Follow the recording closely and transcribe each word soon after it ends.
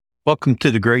Welcome to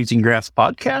the Grazing Grass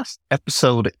Podcast,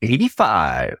 episode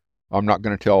 85. I'm not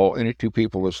going to tell any two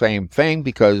people the same thing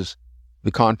because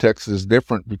the context is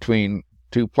different between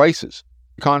two places.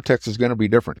 The context is going to be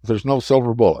different. There's no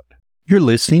silver bullet. You're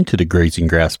listening to the Grazing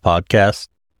Grass Podcast,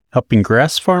 helping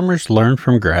grass farmers learn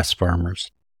from grass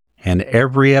farmers. And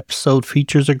every episode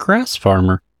features a grass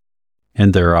farmer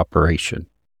and their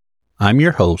operation. I'm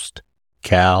your host,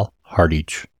 Cal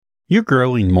Hardage. You're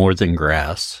growing more than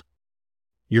grass.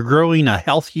 You're growing a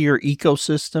healthier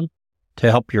ecosystem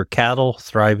to help your cattle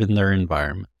thrive in their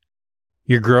environment.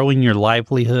 You're growing your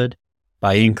livelihood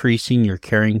by increasing your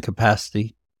carrying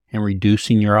capacity and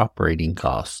reducing your operating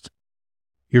costs.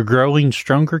 You're growing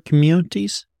stronger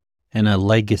communities and a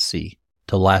legacy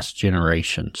to last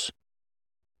generations.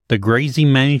 The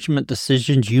grazing management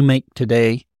decisions you make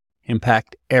today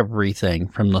impact everything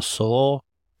from the soil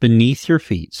beneath your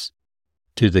feet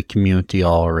to the community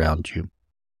all around you.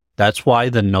 That's why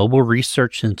the Noble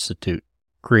Research Institute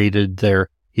created their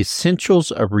Essentials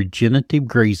of Regenerative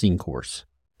Grazing course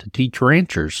to teach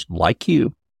ranchers like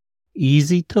you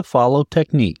easy-to-follow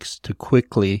techniques to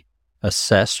quickly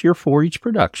assess your forage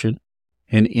production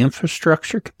and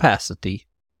infrastructure capacity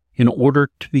in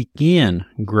order to begin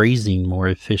grazing more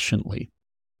efficiently.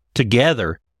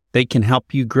 Together, they can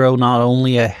help you grow not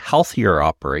only a healthier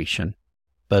operation,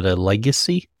 but a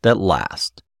legacy that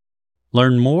lasts.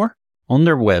 Learn more on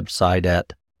their website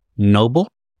at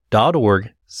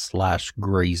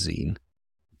noble.org/grazing.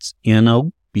 It's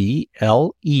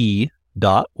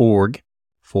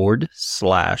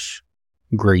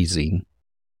noble.org/grazing.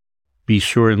 Be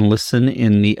sure and listen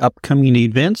in the upcoming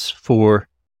events for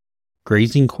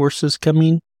grazing courses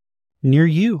coming near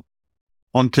you.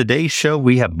 On today's show,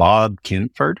 we have Bob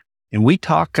Kinford, and we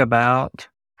talk about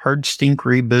herd stink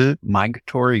reboot,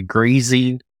 migratory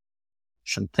grazing,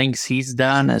 some things he's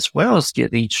done, as well as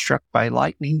getting struck by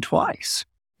lightning twice.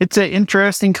 It's an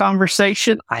interesting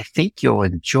conversation. I think you'll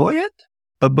enjoy it.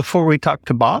 But before we talk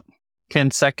to Bob, 10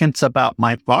 seconds about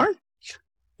my farm.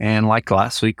 And like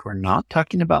last week, we're not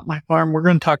talking about my farm. We're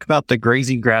going to talk about the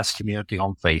Grazing Grass community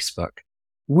on Facebook.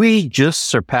 We just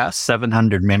surpassed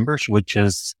 700 members, which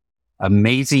is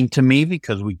amazing to me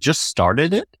because we just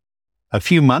started it a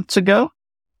few months ago.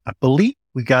 I believe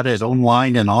we got it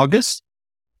online in August.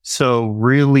 So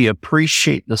really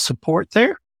appreciate the support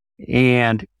there.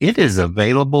 And it is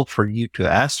available for you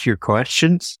to ask your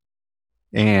questions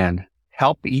and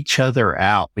help each other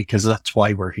out because that's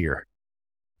why we're here.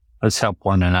 Let's help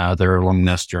one another along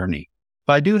this journey.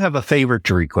 But I do have a favor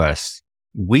to request.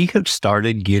 We have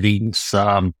started getting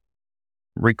some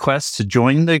requests to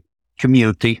join the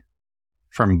community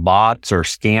from bots or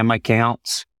scam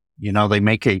accounts. You know, they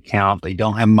make an account. They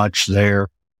don't have much there.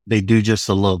 They do just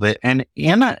a little bit. And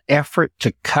in an effort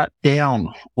to cut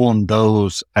down on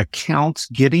those accounts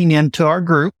getting into our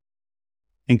group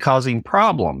and causing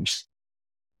problems,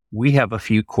 we have a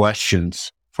few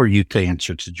questions for you to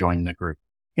answer to join the group.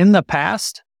 In the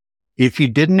past, if you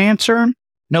didn't answer them,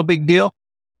 no big deal.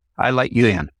 I let you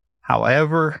in.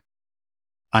 However,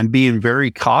 I'm being very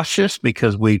cautious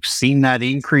because we've seen that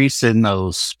increase in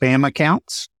those spam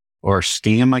accounts or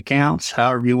scam accounts,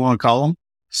 however you want to call them.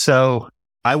 So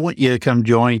I want you to come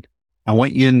join. I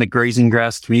want you in the Grazing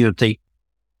Grass community.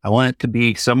 I want it to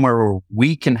be somewhere where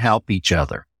we can help each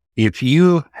other. If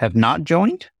you have not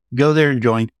joined, go there and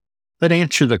join, but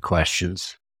answer the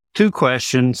questions. 2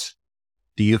 questions.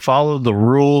 Do you follow the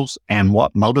rules and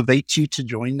what motivates you to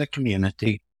join the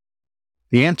community?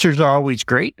 The answers are always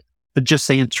great, but just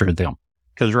answer them.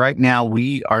 Because right now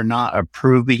we are not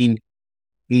approving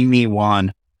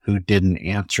anyone who didn't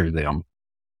answer them.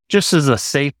 Just as a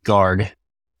safeguard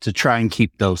to try and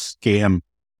keep those scam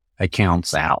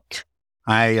accounts out.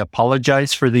 I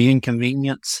apologize for the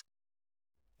inconvenience,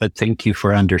 but thank you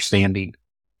for understanding.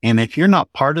 And if you're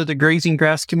not part of the Grazing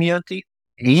Grass community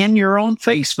and you're on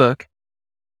Facebook,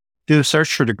 do a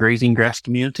search for the Grazing Grass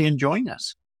community and join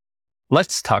us.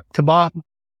 Let's talk to Bob.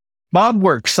 Bob,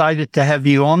 we're excited to have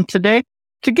you on today.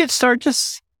 To get started,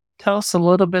 just tell us a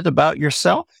little bit about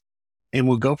yourself and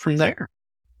we'll go from there.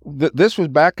 This was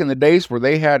back in the days where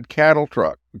they had cattle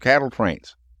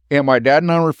trains. And my dad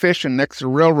and I were fishing next to the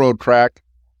railroad track,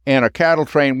 and a cattle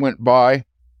train went by,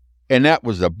 and that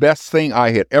was the best thing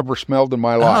I had ever smelled in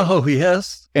my life. Oh,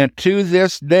 yes. And to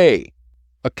this day,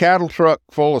 a cattle truck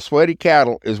full of sweaty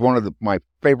cattle is one of my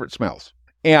favorite smells.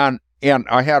 And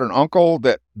I had an uncle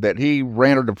that he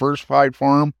ran a diversified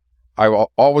farm. I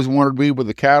always wanted to be with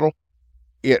the cattle.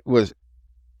 It was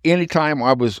anytime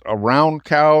I was around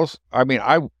cows. I mean,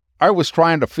 I was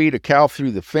trying to feed a cow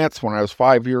through the fence when I was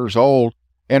 5 years old,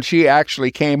 and she actually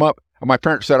came up, and my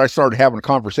parents said I started having a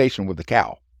conversation with the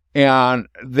cow. And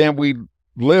then we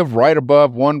live right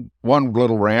above one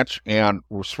little ranch, and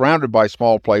we're surrounded by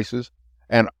small places.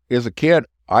 And as a kid,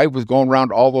 I was going around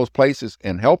to all those places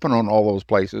and helping on all those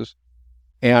places.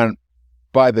 And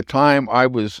by the time I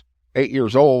was 8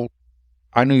 years old,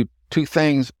 I knew two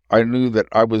things. I knew that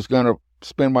I was going to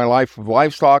spend my life with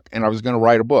livestock, and I was going to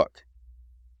write a book.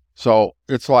 So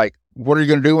it's like, what are you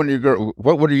going to do when you grow?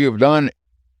 What would you have done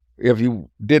if you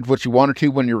did what you wanted to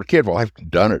when you were a kid? Well, I've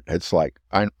done it. It's like,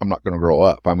 I'm not going to grow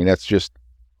up. I mean, that's just,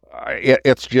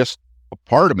 it's just a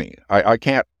part of me. I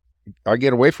can't, I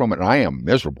get away from it and I am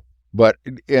miserable. But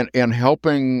in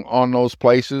helping on those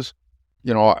places,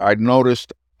 you know, I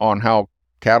noticed on how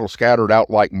cattle scattered out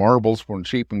like marbles when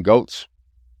sheep and goats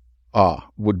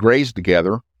would graze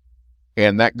together.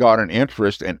 And that got an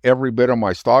interest, and every bit of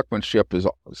my stockmanship is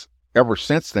ever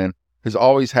since then has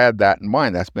always had that in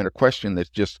mind. That's been a question that's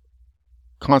just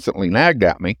constantly nagged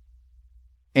at me.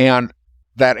 And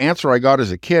that answer I got as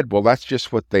a kid, well, that's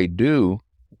just what they do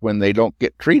when they don't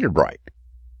get treated right.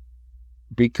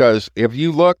 Because if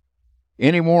you look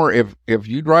anymore, if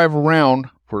you drive around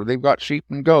where they've got sheep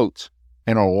and goats,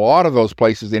 and a lot of those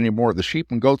places anymore, the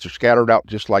sheep and goats are scattered out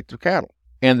just like their cattle.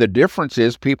 And the difference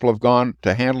is people have gone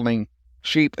to handling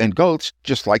sheep and goats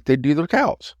just like they do their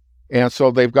cows. And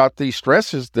so they've got these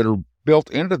stresses that are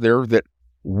built into there that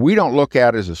we don't look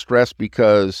at as a stress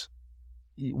because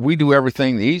we do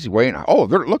everything the easy way. And,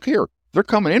 look here, they're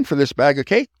coming in for this bag of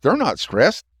cake. They're not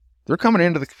stressed. They're coming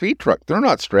into the feed truck. They're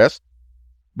not stressed.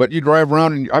 But you drive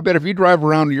around, and I bet if you drive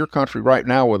around in your country right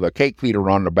now with a cake feeder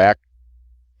on the back,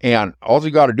 and all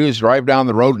you got to do is drive down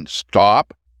the road and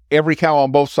stop, every cow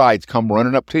on both sides come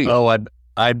running up to you. Oh,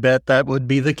 I bet that would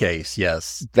be the case.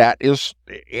 Yes. That is,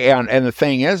 and the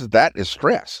thing is, that is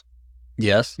stress.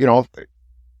 Yes. You know,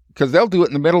 because they'll do it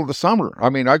in the middle of the summer. I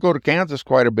mean, I go to Kansas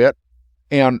quite a bit,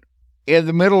 and in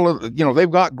the middle of, you know, they've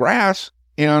got grass,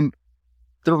 and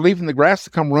they're leaving the grass to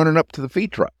come running up to the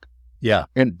feed truck. Yeah.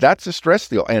 And that's a stress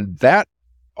deal. And that,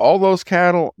 all those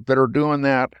cattle that are doing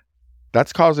that,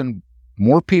 that's causing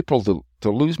more people to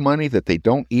lose money that they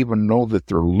don't even know that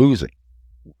they're losing.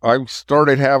 I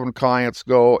started having clients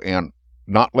go and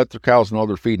not let their cows know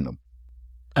they're feeding them.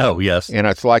 Oh, yes. And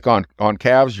it's like on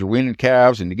calves, you're weaning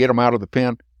calves and you get them out of the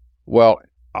pen. Well,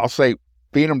 I'll say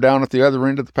feed them down at the other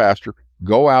end of the pasture.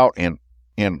 Go out and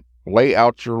lay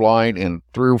out your line in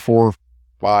 3 or 4 or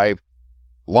 5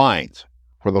 lines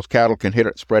where those cattle can hit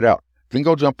it spread out. Then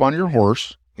go jump on your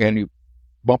horse and you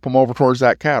bump them over towards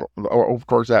that cattle, or over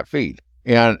towards that feed.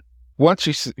 And once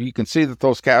you can see that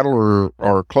those cattle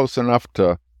are close enough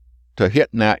to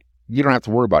hitting that, you don't have to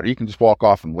worry about it. You can just walk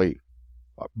off and leave.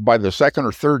 By the second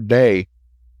or third day,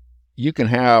 you can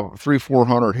have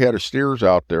 300-400 head of steers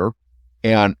out there,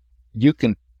 and you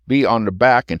can be on the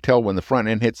back and tell when the front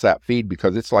end hits that feed,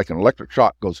 because it's like an electric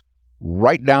shock goes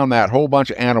right down that whole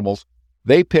bunch of animals.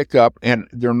 They pick up, and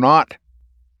they're not,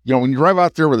 you know, when you drive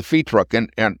out there with a feed truck and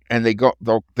they've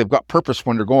got purpose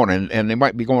when they're going, and they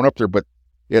might be going up there, but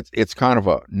it's kind of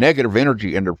a negative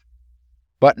energy, and they're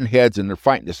button heads, and they're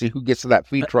fighting to see who gets to that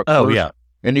feed truck first. Yeah.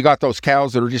 And you got those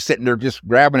cows that are just sitting there just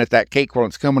grabbing at that cake while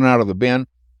it's coming out of the bin.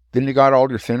 Then you got all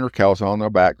your thinner cows on their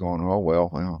back going, oh,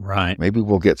 well, right, maybe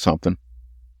we'll get something.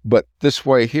 But this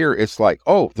way here, it's like,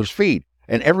 oh, there's feed.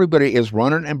 And everybody is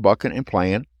running and bucking and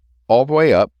playing all the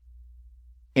way up.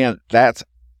 And that's,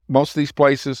 most of these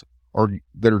places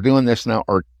that are doing this now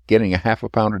are getting a half a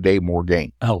pound a day more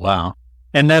gain. Oh, wow.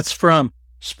 And that's from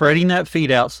spreading that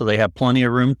feed out so they have plenty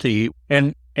of room to eat.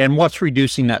 And what's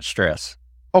reducing that stress?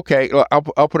 Okay,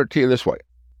 I'll put it to you this way.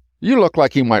 You look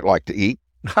like you might like to eat.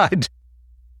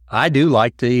 I do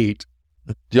like to eat.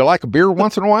 Do you like a beer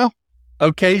once in a while?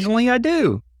 Occasionally I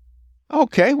do.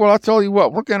 Okay, well, I'll tell you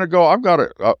what, we're going to go. I've got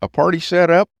a party set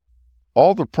up.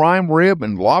 All the prime rib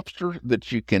and lobster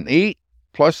that you can eat,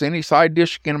 plus any side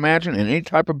dish you can imagine, and any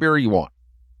type of beer you want.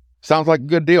 Sounds like a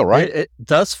good deal, right?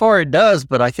 Thus far it does,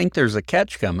 but I think there's a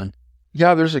catch coming.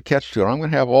 Yeah, there's a catch to it. I'm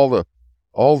going to have all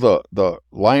the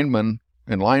linemen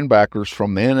and linebackers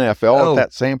from the NFL at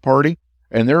that same party,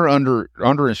 and they're under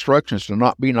instructions to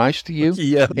not be nice to you.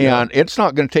 Yeah. And it's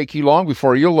not going to take you long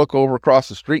before you'll look over across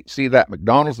the street, see that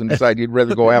McDonald's, and decide you'd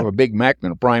rather go have a Big Mac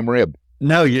than a prime rib.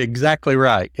 No, you're exactly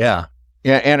right. Yeah.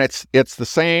 Yeah, and it's the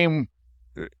same.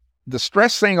 The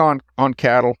stress thing on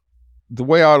cattle, the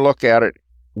way I look at it,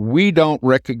 we don't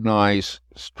recognize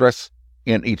stress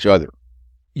in each other.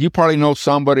 You probably know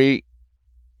somebody,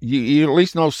 you at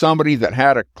least know somebody that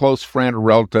had a close friend or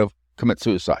relative commit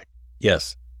suicide.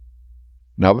 Yes.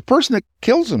 Now, the person that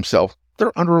kills himself,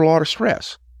 they're under a lot of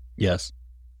stress. Yes.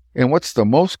 And what's the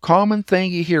most common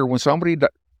thing you hear when somebody,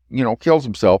 kills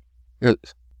himself is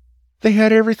they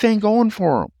had everything going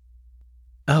for them.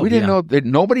 Oh, We didn't yeah. know that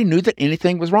nobody knew that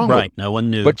anything was wrong with Right. No one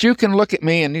knew. them. But you can look at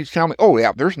me and you tell me, oh,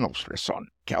 yeah, there's no stress on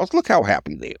cows. Look how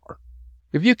happy they are.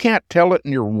 If you can't tell it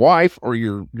in your wife or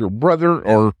your brother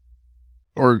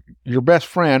or your best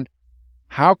friend,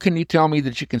 how can you tell me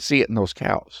that you can see it in those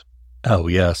cows? Oh,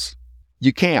 yes.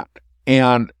 You can't.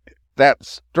 And that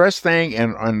stress thing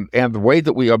and the way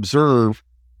that we observe,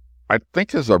 I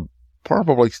think is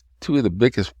probably two of the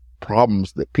biggest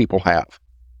problems that people have,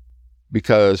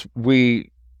 because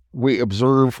we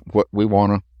observe what we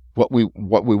want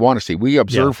to see. We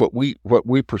observe what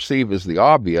we perceive as the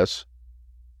obvious,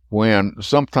 when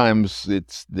sometimes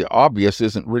it's the obvious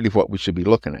isn't really what we should be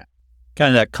looking at.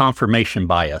 Kind of that confirmation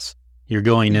bias. You're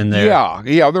going in there.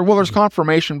 Yeah. There's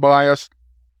confirmation bias.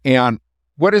 And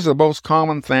what is the most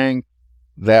common thing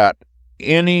that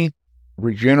any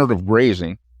regenerative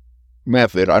grazing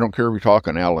method, I don't care if you're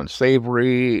talking Alan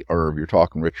Savory or if you're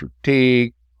talking Richard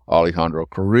Teague, Alejandro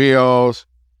Carrillos,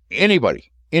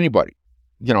 anybody,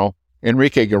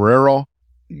 Enrique Guerrero,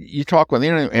 you talk with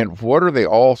any, and what are they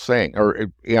all saying?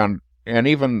 And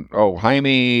even,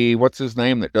 Jaime, what's his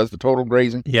name that does the total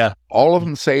grazing? Yeah. All of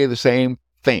them say the same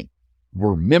thing.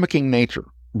 We're mimicking nature.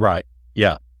 Right.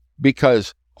 Yeah.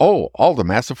 Because, all the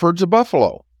massive herds of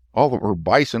buffalo, or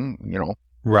bison,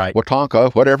 Right.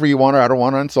 Watonka, whatever you want. I don't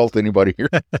want to insult anybody here.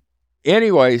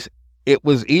 Anyways, it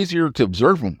was easier to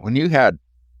observe them when you had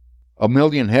 1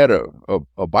 million head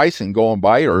of bison going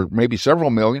by, or maybe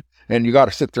several million, and you got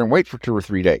to sit there and wait for 2 or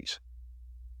 3 days.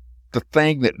 The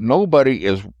thing that nobody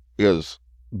is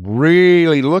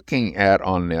really looking at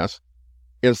on this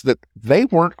is that they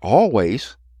weren't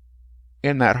always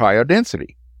in that high a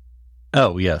density.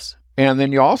 Oh, yes. And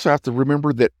then you also have to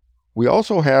remember that we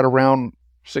also had around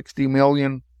 60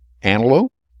 million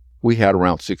antelope. We had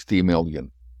around 60 million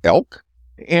elk,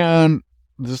 and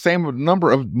the same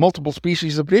number of multiple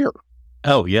species of deer.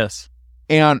 Oh, yes.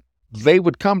 And they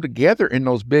would come together in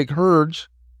those big herds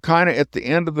kind of at the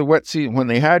end of the wet season when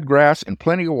they had grass and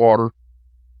plenty of water,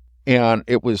 and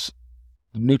it was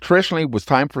nutritionally was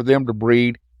time for them to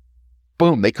breed.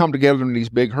 Boom, they come together in these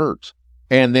big herds.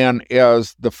 And then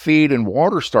as the feed and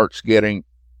water starts getting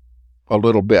a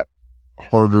little bit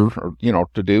harder,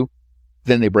 to do,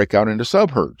 then they break out into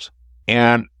subherds.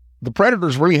 And the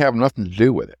predators really have nothing to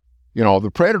do with it.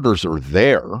 The predators are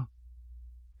there,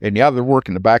 and they're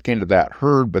working the back end of that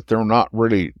herd, but they're not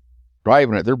really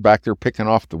driving it. They're back there picking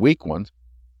off the weak ones.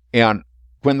 And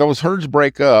when those herds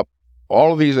break up,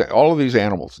 all of these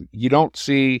animals, you don't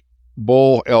see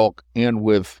bull elk in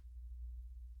with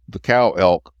the cow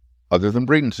elk other than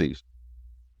breeding season.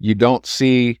 You don't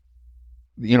see,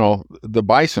 the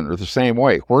bison are the same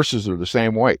way. Horses are the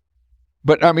same way.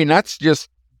 But I mean, that's just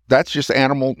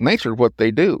animal nature, what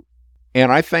they do.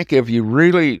 And I think if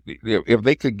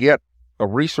they could get a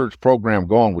research program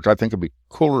going, which I think would be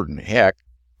cooler than heck,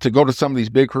 to go to some of these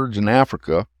big herds in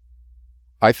Africa,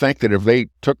 I think that if they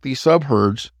took these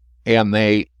subherds and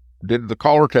they did the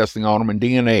collar testing on them and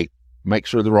DNA, make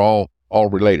sure they're all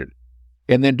related,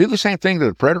 and then do the same thing to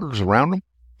the predators around them.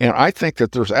 And I think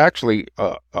that there's actually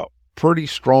a pretty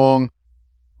strong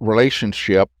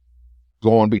relationship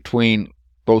going between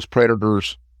those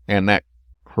predators and that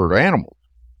herd of animals,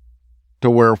 to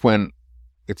where when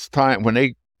it's time, when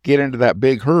they get into that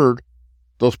big herd,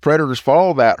 those predators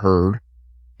follow that herd.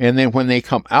 And then when they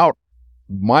come out,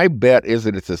 my bet is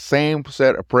that it's the same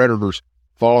set of predators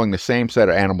following the same set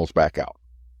of animals back out.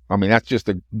 I mean, that's just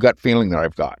a gut feeling that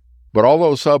I've got. But all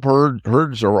those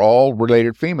herds are all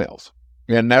related females.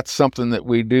 And that's something that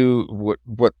we do,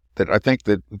 that I think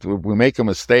that we make a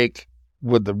mistake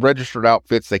with the registered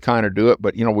outfits. They kind of do it,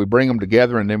 but we bring them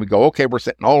together and then we go, okay, we're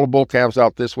setting all the bull calves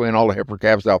out this way and all the heifer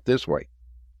calves out this way.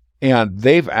 And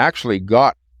they've actually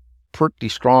got pretty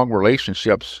strong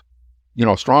relationships,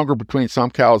 stronger between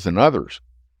some cows than others.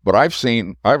 But I've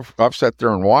sat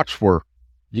there and watched where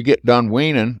you get done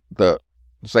weaning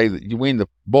say that you wean the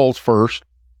bulls first,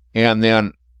 and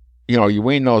then, you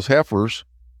wean those heifers,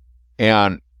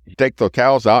 and you take the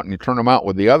cows out and you turn them out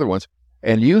with the other ones,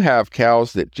 and you have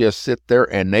cows that just sit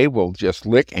there and they will just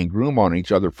lick and groom on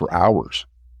each other for hours.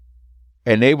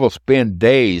 And they will spend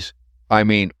days,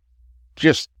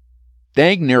 just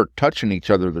dang near touching each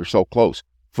other. They're so close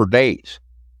for days.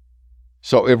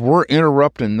 So if we're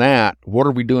interrupting that, what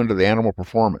are we doing to the animal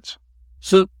performance?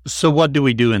 So what do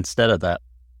we do instead of that?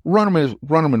 Run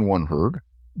them in one herd,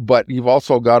 but you've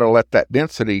also got to let that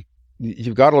density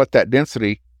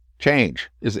change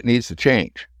as it needs to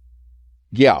change.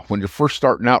 Yeah, when you're first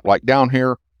starting out, like down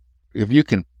here, if you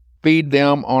can feed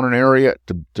them on an area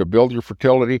to build your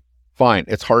fertility, fine.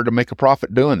 It's hard to make a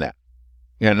profit doing that.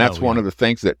 And that's one of the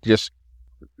things that just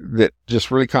that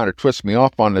just really kind of twists me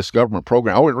off on this government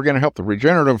program. Oh, we're going to help the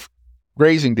regenerative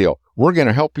grazing deal. We're going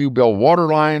to help you build water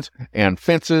lines and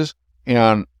fences.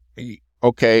 And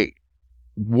okay,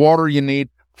 water you need.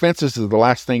 Fences is the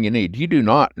last thing you need. You do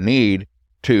not need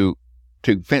to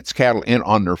fence cattle in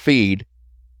on their feed.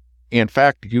 In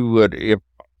fact, you would, if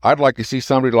I'd like to see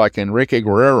somebody like Enrique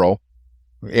Guerrero,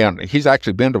 and he's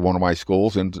actually been to one of my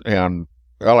schools, and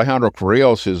Alejandro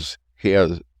Carrillos has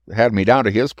had me down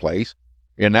to his place,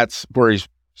 and that's where he's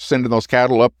sending those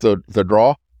cattle up the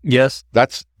draw. Yes.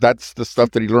 That's the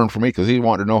stuff that he learned from me, because he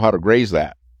wanted to know how to graze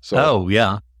that. So, oh,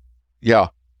 yeah. Yeah.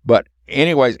 But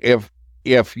anyways,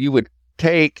 if you would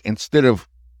take, instead of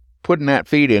putting that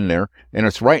feed in there, and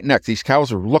it's right next, these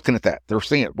cows are looking at that. They're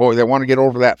seeing it. Boy, they want to get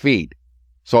over that feed.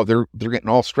 So they're getting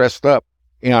all stressed up.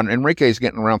 And Enrique's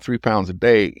getting around 3 pounds a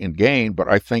day in gain, but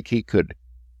I think he could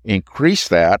increase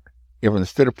that if,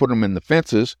 instead of putting them in the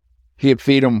fences, he'd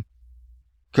feed them,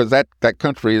 because that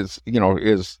country is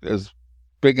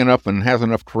big enough and has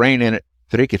enough terrain in it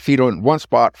that he could feed them in one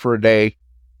spot for a day,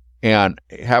 and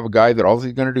have a guy that all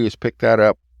he's going to do is pick that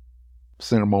up,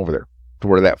 send them over there to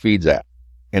where that feed's at.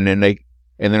 And then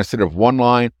instead of one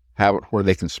line, have it where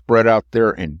they can spread out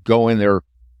there and go in there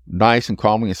nice and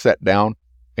calmly and set down.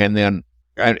 And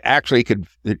actually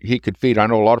he could feed. I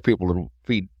know a lot of people that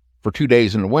feed for 2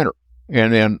 days in the winter,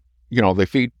 and then,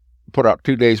 they put out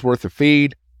 2 days worth of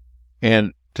feed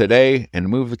and today, and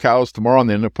move the cows tomorrow, and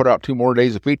then they put out 2 more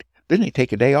days of feed. Then they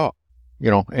take a day off,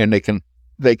 and they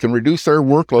can reduce their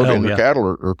workload, and the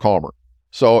cattle are calmer.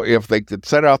 So if they could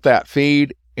set out that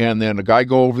feed, and then a guy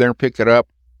go over there and pick it up,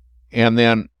 and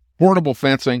then portable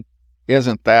fencing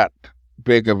isn't that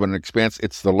big of an expense.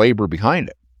 It's the labor behind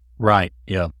it. Right.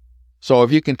 Yeah. So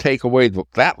if you can take away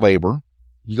that labor,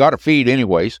 you got to feed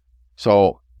anyways.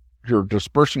 So you're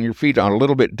dispersing your feed on a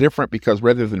little bit different, because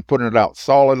rather than putting it out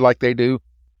solid like they do,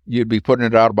 you'd be putting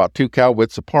it out about 2 cow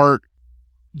widths apart.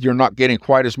 You're not getting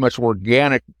quite as much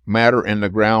organic matter in the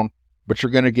ground, but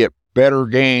you're going to get better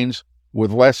gains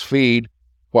with less feed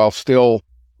while still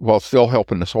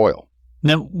helping the soil.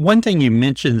 Now, one thing you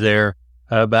mentioned there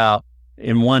about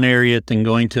in one area then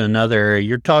going to another area,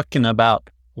 you're talking about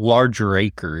larger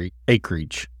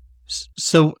acreage.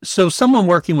 So someone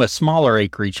working with smaller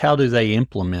acreage, how do they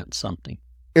implement something?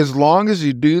 As long as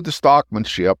you do the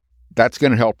stockmanship, that's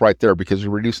going to help right there, because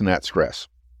you're reducing that stress.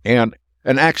 And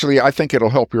actually, I think it'll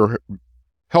help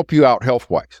you out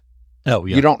health-wise. Oh,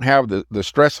 yeah. You don't have the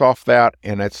stress off that,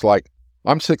 and it's like,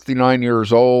 I'm 69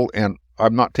 years old, and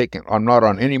I'm not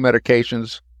on any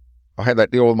medications. I had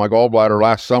that deal with my gallbladder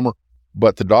last summer,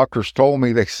 but the doctors told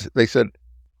me, they said,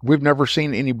 we've never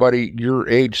seen anybody your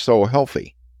age so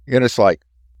healthy. And it's like,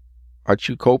 I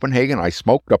chew Copenhagen. I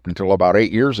smoked up until about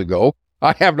 8 years ago.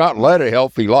 I have not led a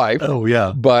healthy life. Oh,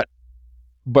 yeah. But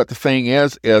the thing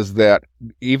is that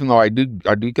even though I do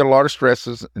get a lot of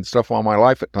stresses and stuff on my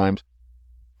life at times,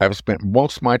 I've spent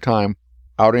most of my time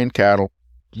out in cattle,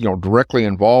 directly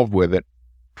involved with it,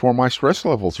 where my stress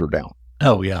levels are down.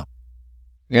 Oh, yeah.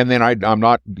 And then I'm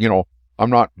not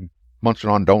munching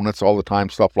on donuts all the time,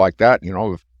 stuff like that.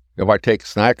 If I take a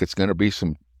snack, it's going to be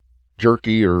some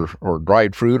jerky or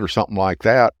dried fruit or something like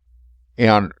that.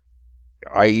 And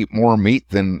I eat more meat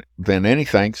than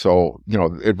anything. So,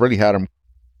 it really had them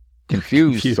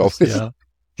confused. So yeah.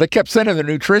 They kept sending the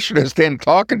nutritionist in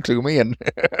talking to me, and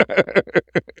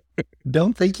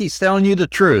don't think he's telling you the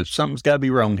truth. Something's got to be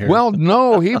wrong here. Well,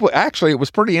 no, actually, it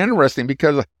was pretty interesting,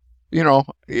 because,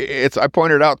 I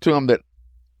pointed out to him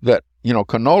that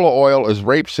canola oil is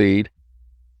rapeseed,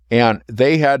 and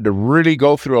they had to really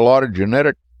go through a lot of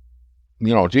genetic,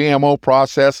 GMO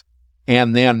process,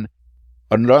 and then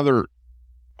another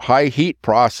high heat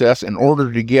process in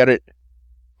order to get it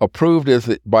approved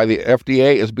by the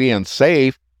FDA as being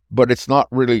safe, but it's not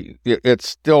really, it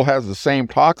still has the same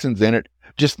toxins in it,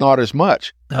 just not as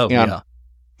much. Oh, yeah.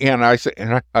 And I said,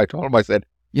 I told him, I said,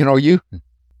 you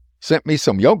sent me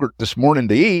some yogurt this morning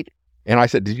to eat. And I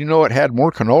said, did you know it had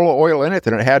more canola oil in it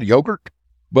than it had yogurt?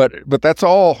 But that's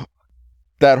all,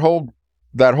 that whole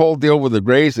deal with the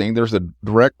grazing, there's a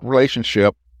direct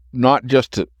relationship, not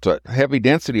just to heavy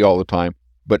density all the time,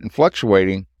 but in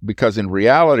fluctuating, because in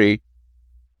reality,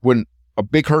 when a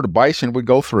big herd of bison would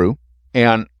go through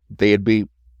and they'd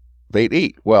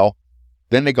eat, well,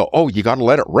 then they go, oh, you got to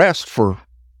let it rest for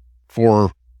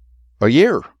a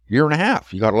year and a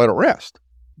half. You got to let it rest.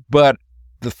 But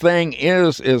the thing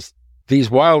is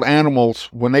these wild animals,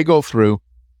 when they go through,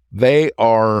 they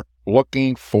are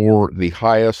looking for the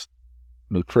highest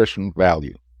nutrition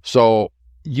value. So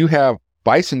you have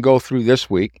bison go through this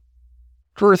week.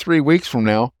 2 or 3 weeks from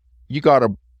now, you got a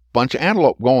bunch of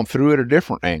antelope going through at a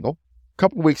different angle. A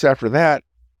couple of weeks after that,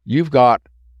 you've got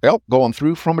elk going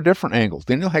through from a different angles.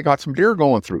 Then you'll have got some deer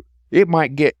going through. It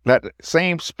might get that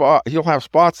same spot. You'll have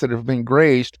spots that have been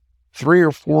grazed 3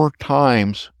 or 4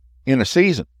 times in a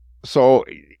season. So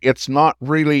it's not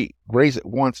really graze it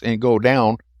once and go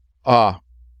down.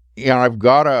 I've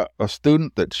got a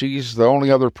student that she's the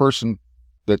only other person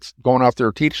that's going out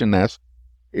there teaching this,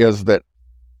 is that,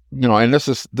 and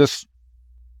this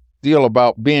deal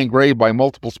about being grazed by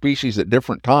multiple species at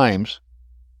different times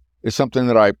is something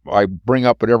that I bring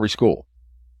up at every school.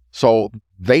 So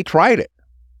they tried it,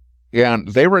 and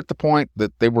they were at the point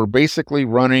that they were basically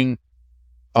running,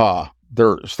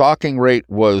 their stalking rate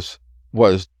was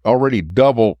already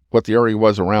double what the area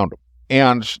was around them.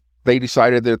 And they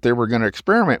decided that they were going to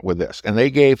experiment with this, and they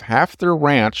gave half their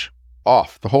ranch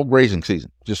off the whole grazing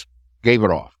season, just gave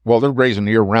it off. Well, they're grazing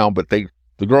year round, but the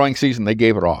growing season, they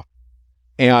gave it off.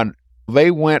 And they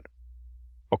went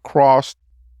across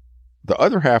the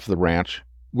other half of the ranch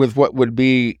with what would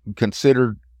be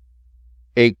considered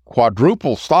a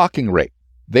quadruple stalking rate.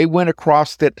 They went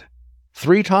across it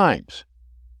 3 times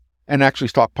and actually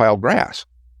stockpiled grass.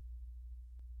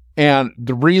 And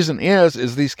the reason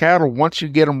is these cattle, once you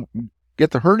get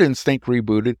the herd instinct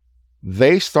rebooted,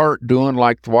 they start doing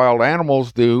like the wild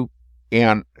animals do,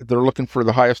 and they're looking for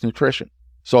the highest nutrition.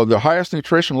 So the highest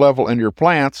nutrition level in your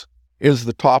plants is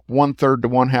the top 1/3 to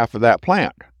 1/2 of that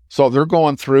plant. So they're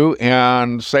going through,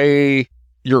 and say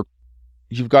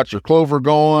you've got your clover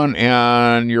going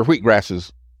and your wheatgrass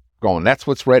is going. That's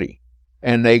what's ready.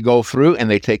 And they go through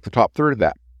and they take the top 1/3 of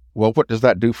that. Well, what does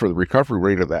that do for the recovery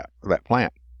rate of that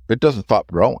plant? It doesn't stop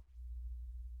growing.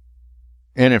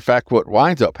 And in fact, what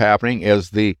winds up happening is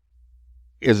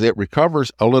it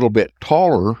recovers a little bit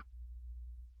taller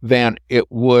than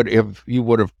it would if you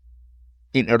would have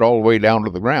eaten it all the way down to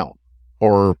the ground,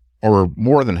 or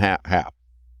more than half.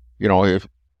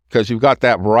 Because you've got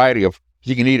that variety of,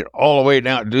 you can eat it all the way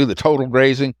down to do the total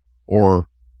grazing, or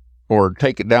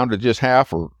take it down to just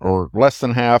half or less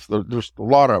than half. There's a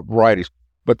lot of varieties.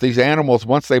 But these animals,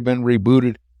 once they've been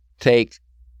rebooted, take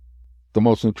the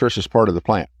most nutritious part of the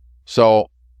plant. So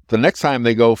the next time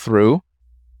they go through,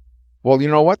 well, you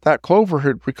know what? That clover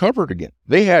had recovered again.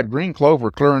 They had green clover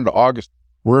clear into August,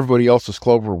 where everybody else's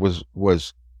clover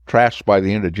was trashed by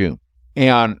the end of June.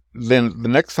 And then the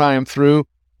next time through,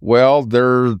 well,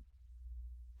 there'd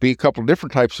be a couple of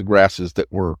different types of grasses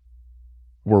that were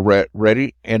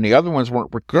ready, and the other ones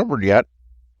weren't recovered yet.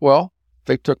 Well,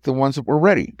 they took the ones that were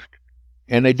ready,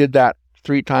 and they did that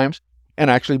 3 times and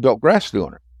actually built grass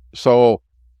doing it. So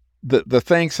the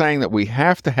thing saying that we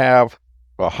have to have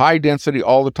a high density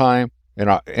all the time,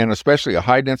 and especially a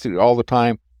high density all the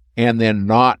time, and then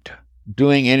not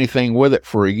doing anything with it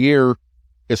for a year,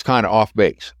 is kind of off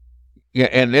base. Yeah,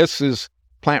 and this is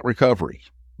plant recovery.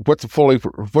 What's a fully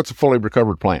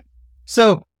recovered plant?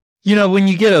 So, when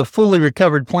you get a fully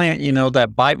recovered plant,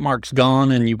 that bite mark's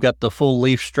gone, and you've got the full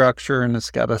leaf structure, and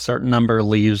it's got a certain number of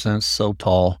leaves, and it's so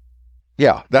tall.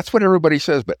 Yeah, that's what everybody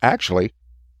says, but actually,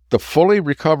 the fully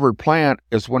recovered plant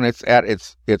is when it's at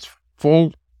its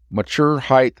full mature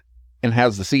height and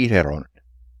has the seed head on it.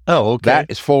 Oh, okay.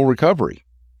 That is full recovery.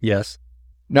 Yes.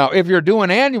 Now, if you're doing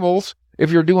annuals,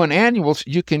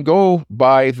 you can go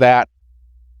by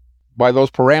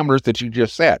those parameters that you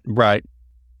just said. Right.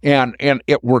 And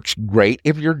it works great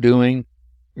if you're doing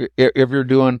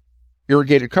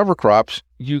irrigated cover crops,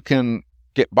 you can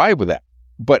get by with that.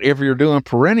 But if you're doing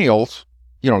perennials,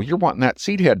 you're wanting that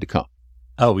seed head to come.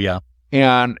 Oh yeah.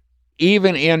 And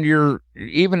even in your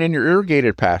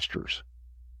irrigated pastures,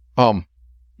 like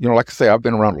I say, I've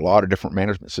been around a lot of different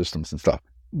management systems and stuff.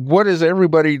 What does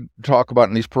everybody talk about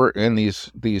in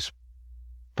these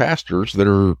pastures that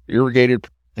are irrigated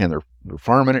and they're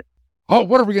farming it? Oh,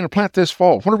 what are we going to plant this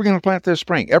fall? What are we going to plant this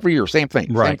spring? Every year, same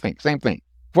thing, right. Same thing.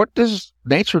 What does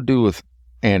nature do with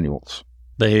annuals?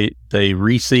 They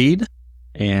reseed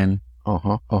and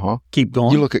keep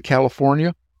going. You look at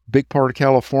California. Big part of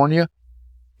California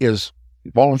is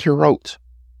volunteer oats.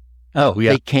 Oh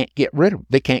yeah. They can't get rid of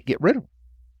them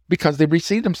because they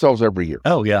reseed themselves every year.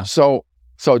 Oh yeah. So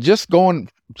just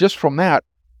from that,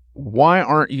 why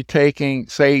aren't you taking,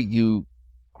 say you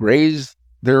graze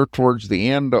there towards the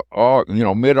end of,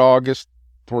 mid-August,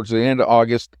 towards the end of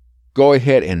August, go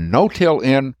ahead and no-till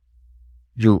in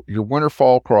your winter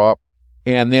fall crop,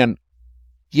 and then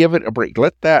give it a break.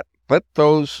 Let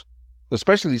those,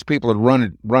 especially these people that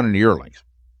are running yearlings,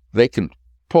 they can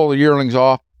pull the yearlings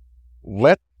off.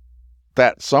 Let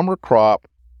that summer crop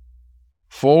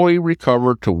fully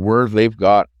recover to where they've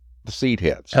got the seed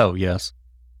heads. Oh yes.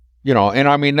 And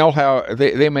I mean,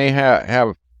 they may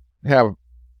have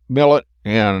millet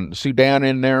and Sudan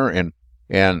in there,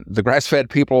 and the grass-fed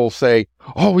people will say,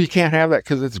 Oh, you can't have that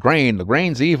because it's grain. The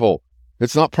grain's evil.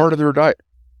 It's not part of their diet.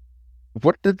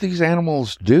 What did these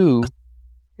animals do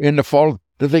in the fall?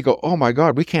 Did they go, oh my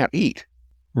God, we can't eat?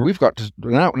 We've got to,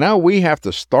 now we have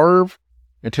to starve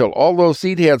until all those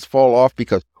seed heads fall off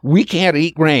because we can't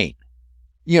eat grain.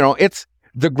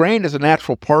 The grain is a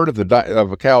natural part of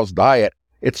of a cow's diet.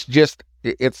 It's just,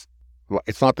 it's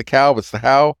not the cow, it's the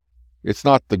how. It's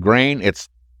not the grain, it's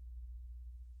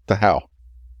the how.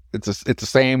 It's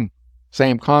the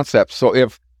same concept. So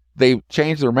if they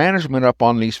change their management up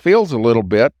on these fields a little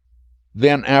bit,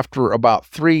 then after about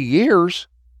 3 years,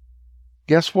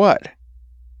 guess what?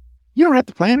 You don't have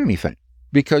to plant anything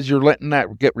because you're letting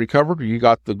that get recovered. You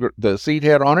got the seed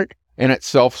head on it and it's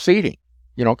self-seeding,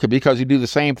 because you do the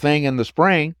same thing in the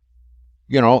spring,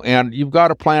 and you've got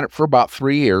to plant it for about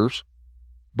 3 years.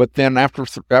 But then after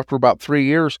about 3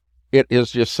 years, it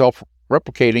is just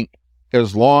self-replicating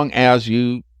as long as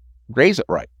you graze it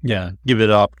right. Yeah. Give it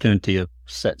an opportunity to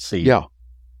set seed. Yeah.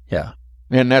 Yeah.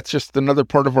 And that's just another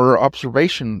part of our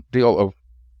observation deal of,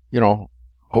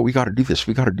 oh, we got to do this.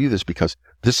 We got to do this because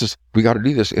we got to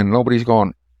do this. And nobody's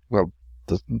going, well,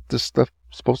 this stuff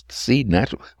supposed to seed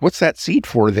natural. What's that seed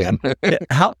for then?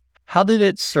 How did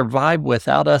it survive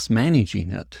without us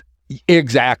managing it?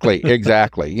 Exactly.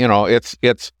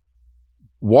 It's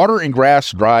water and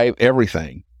grass drive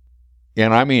everything.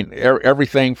 And I mean,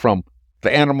 everything from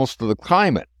the animals to the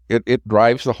climate, it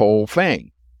drives the whole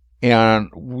thing. And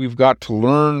we've got to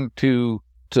learn to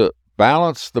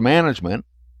balance the management.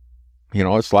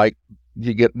 It's like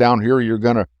you get down here, you're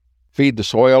going to feed the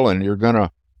soil and you're going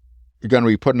to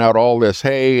be putting out all this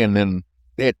hay, and then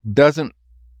it doesn't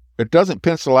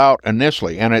pencil out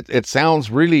initially. And it sounds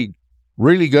really,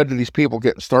 really good to these people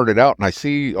getting started out. And I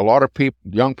see a lot of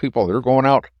young people, they're going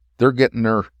out, they're getting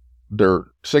their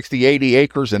 60, 80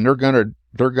 acres, and they're going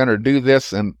to do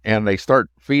this, and they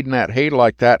start feeding that hay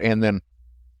like that. And then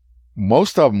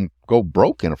most of them go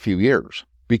broke in a few years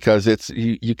because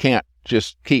you can't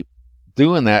just keep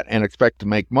doing that and expect to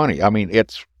make money. I mean,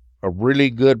 it's a really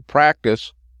good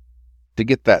practice to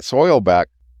get that soil back,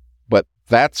 but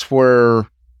that's where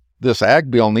this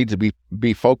ag bill needs to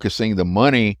be focusing the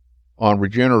money on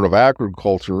regenerative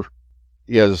agriculture.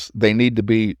 Is they need to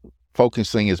be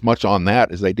focusing as much on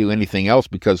that as they do anything else,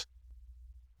 because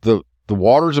the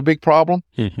water is a big problem,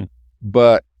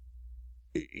 but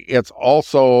it's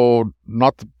also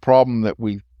not the problem that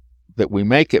we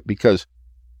make it, because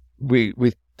we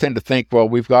tend to think, well,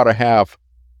 we've got to have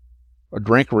a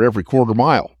drinker every quarter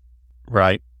mile.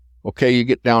 Right. Okay, you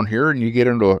get down here and you get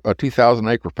into a 2,000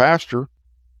 acre pasture,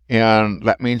 and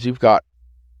that means you've got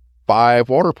 5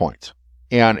 water points.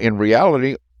 And in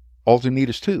reality, all you need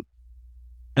is 2.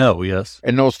 Oh, yes.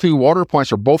 And those 2 water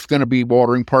points are both going to be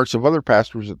watering parts of other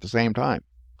pastures at the same time.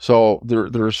 So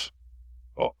there's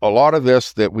a lot of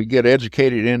this that we get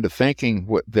educated into thinking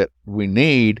that we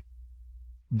need,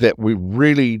 that we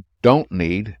really don't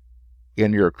need.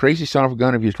 And you're a crazy son of a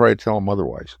gun if you try to tell them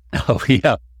otherwise. Oh,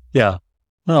 yeah. Yeah.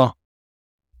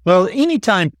 Well,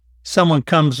 anytime someone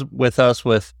comes with us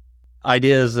with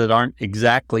ideas that aren't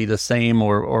exactly the same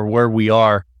or where we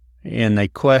are, and they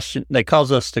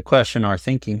cause us to question our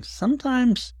thinking,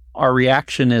 sometimes our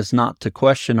reaction is not to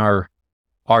question our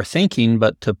thinking,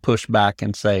 but to push back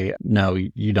and say, no,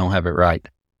 you don't have it right.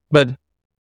 But,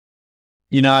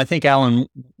 I think Alan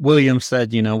Williams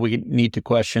said, we need to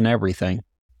question everything.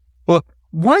 Well,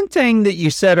 one thing that you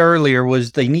said earlier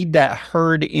was they need that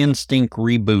herd instinct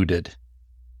rebooted.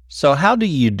 So how do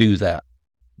you do that?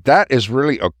 That is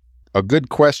really a good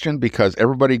question, because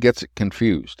everybody gets it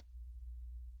confused.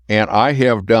 And I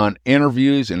have done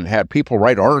interviews and had people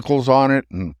write articles on it,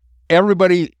 and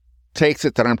everybody takes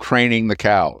it that I'm training the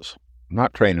cows. I'm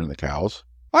not training the cows.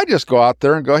 I just go out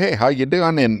there and go, hey, how you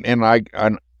doing? And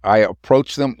I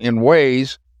approach them in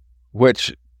ways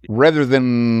which, rather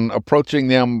than approaching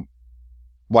them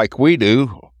like we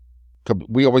do,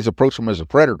 we always approach them as a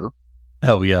predator.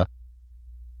 Oh, yeah.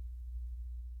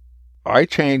 I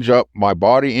change up my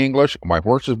body English, my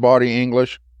horse's body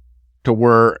English, to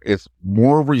where it's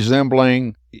more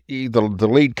resembling either the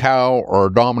lead cow or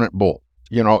a dominant bull.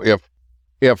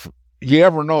 If you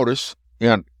ever notice,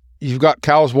 and you've got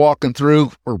cows walking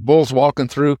through or bulls walking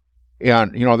through,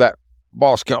 and that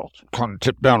boss cow kind of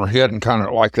tipped down her head and kind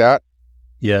of like that.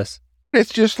 Yes.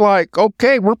 It's just like,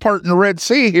 okay, we're parting the Red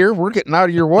Sea here. We're getting out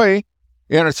of your way.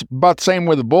 And it's about the same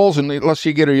with the bulls, unless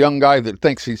you get a young guy that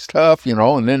thinks he's tough,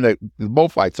 and then the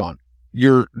bullfight's on.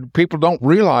 People don't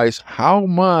realize how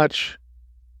much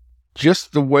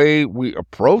just the way we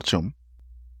approach them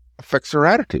affects their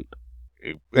attitude.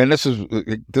 And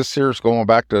this here is going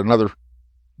back to another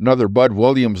another Bud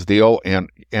Williams deal, and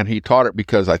he taught it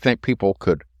because I think people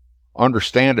could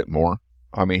understand it more.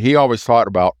 I mean, he always taught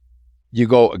about you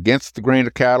go against the grain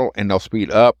of cattle and they'll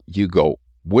speed up. You go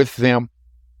with them,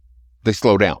 they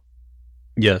slow down.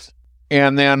 Yes.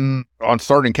 And then on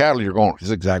starting cattle, you're going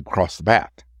zigzag across the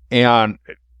back. And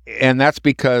that's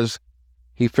because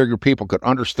he figured people could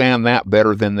understand that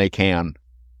better than they can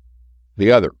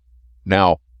the other.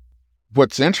 Now,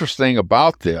 what's interesting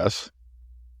about this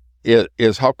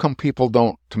is how come people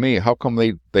don't, to me, how come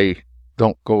they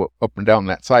don't go up and down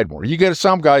that side more? You get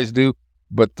some guys do,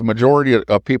 but the majority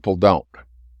of people don't.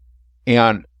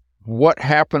 And what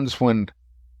happens when,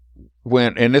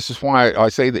 and this is why I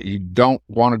say that you don't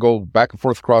want to go back and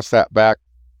forth across that back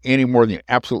any more than you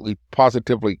absolutely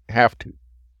positively have to.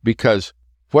 Because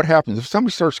what happens if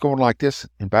somebody starts going like this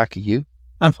in back of you?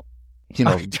 I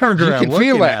turned around you can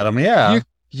feel that. At them. Yeah.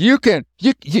 You're going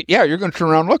to turn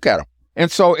around and look at them. And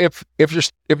so if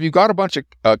you've got a bunch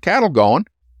of cattle going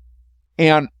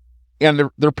and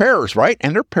they're pairs, right?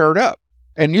 And they're paired up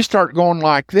and you start going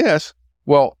like this,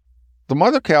 well, the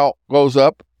mother cow goes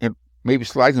up and maybe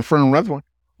slides in front of another one.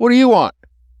 What do you want?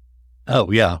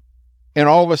 Oh, yeah. And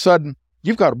all of a sudden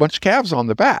you've got a bunch of calves on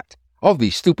the back. Oh,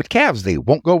 these stupid calves, they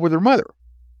won't go with their mother.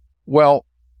 Well,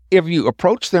 if you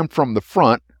approach them from the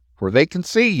front where they can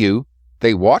see you,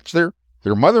 they watch their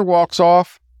mother walks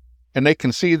off and they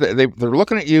can see that they're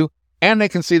looking at you and they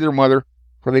can see their mother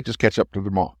where they just catch up to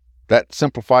their mom. That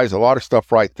simplifies a lot of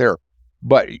stuff right there.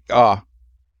 But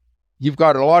you've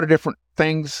got a lot of different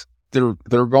things that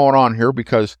are going on here,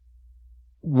 because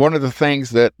one of the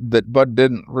things that Bud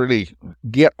didn't really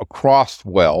get across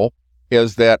well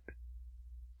is that,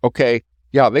 okay,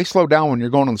 yeah, they slow down when you're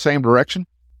going in the same direction,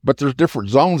 but there's different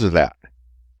zones of that.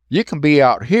 You can be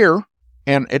out here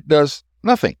and it does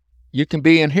nothing. You can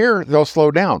be in here, they'll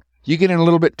slow down. You get in a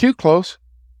little bit too close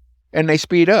and they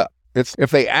speed up. It's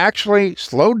if they actually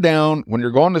slowed down when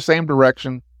you're going the same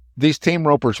direction, these team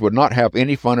ropers would not have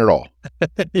any fun at all.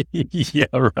 Yeah,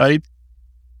 right.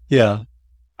 Yeah.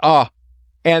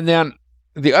 And then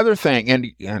the other thing,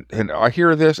 and I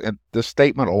hear this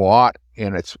statement a lot,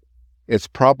 and it is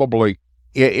probably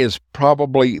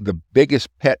the biggest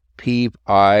pet peeve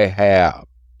I have.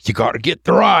 You got to get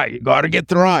the rye. You got to get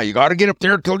the rye. You got to get up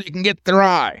there till you can get the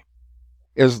rye.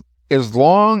 As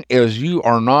long as you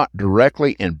are not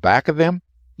directly in back of them,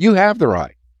 you have the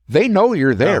rye. They know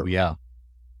you're there. Oh, yeah.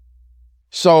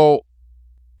 So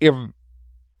if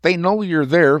they know you're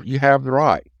there, you have the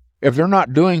rye. If they're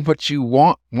not doing what you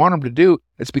want them to do,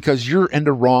 it's because you're in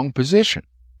the wrong position.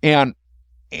 And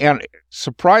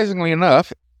surprisingly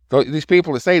enough, these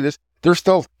people that say this, they're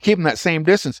still keeping that same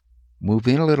distance. Move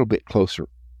in a little bit closer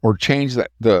or change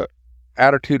the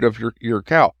attitude of your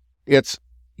cow.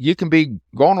 You can be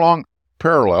going along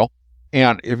parallel,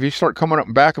 and if you start coming up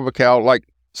in back of a cow, like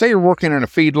say you're working in a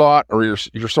feedlot or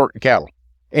you're sorting cattle,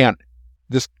 and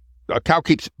a cow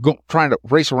keeps trying to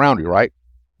race around you, right?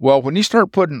 Well, when you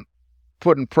start putting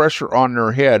pressure on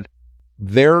their head,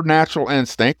 their natural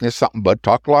instinct, this is something Bud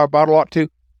talked about a lot too,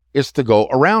 is to go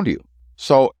around you.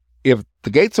 So if the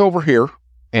gate's over here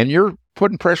and you're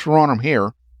putting pressure on them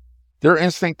here, their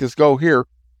instinct is go here,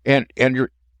 and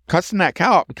you're cussing that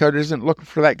cow out because it isn't looking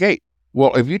for that gate.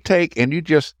 Well, if you take and you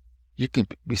can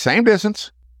be same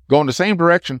distance, go in the same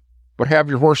direction, but have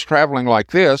your horse traveling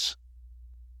like this,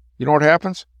 you know what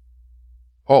happens?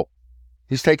 Oh,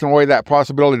 he's taking away that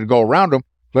possibility to go around him.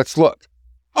 Let's look.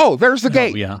 Oh, there's the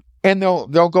gate. Yeah. And they'll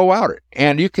go out it.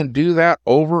 And you can do that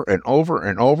over and over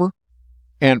and over.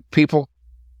 And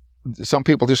some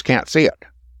people just can't see it.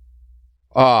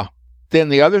 Then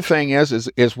the other thing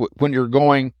is when you're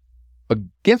going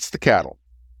against the cattle.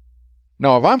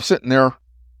 Now, if I'm sitting there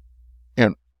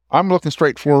and I'm looking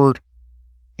straight forward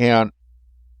and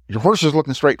your horse is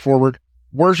looking straight forward,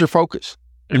 where's your focus?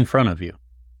 In front of you.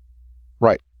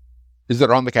 Right. Is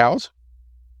it on the cows?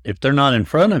 If they're not in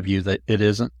front of you, that it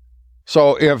isn't.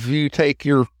 So if you take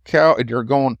your cow and you're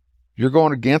going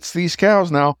against these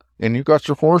cows now, and you've got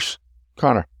your horse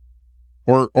kind of,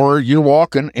 or you're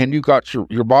walking and you got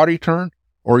your body turned,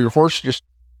 or your horse just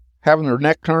having their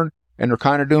neck turned, and they're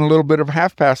kind of doing a little bit of a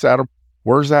half pass at them,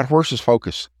 where's that horse's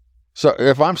focus? So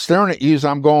if I'm staring at you as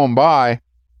I'm going by,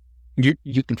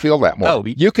 you can feel that more. Oh,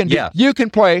 you can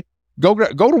play, go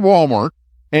to Walmart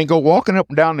and go walking up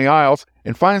and down the aisles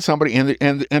and find somebody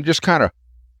and just kind of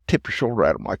tip your shoulder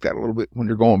at them like that a little bit when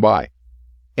you're going by.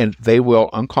 And they will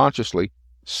unconsciously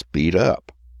speed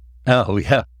up. Oh,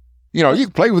 yeah. You know, you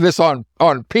can play with this on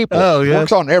people. Oh, yeah. It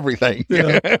works on everything.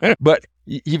 Yeah. But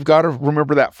you've got to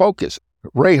remember that focus.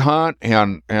 Ray Hunt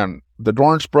and the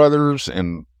Dorrance brothers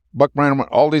and Buck Brannaman,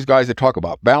 all these guys that talk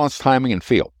about balance, timing, and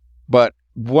feel. But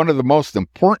one of the most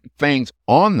important things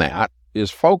on that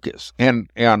is focus. And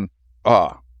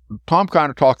Tom kind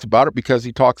of talks about it because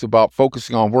he talks about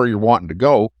focusing on where you're wanting to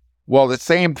go. Well, the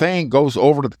same thing goes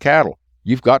over to the cattle.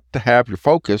 You've got to have your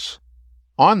focus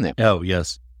on them. Oh,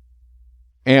 yes.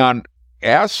 And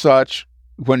as such,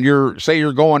 when you're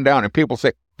going down and people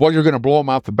say, well, you're going to blow them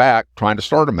out the back trying to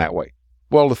start them that way.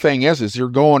 Well, the thing is you're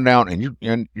going down and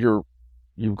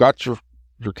you've got your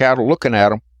cattle looking at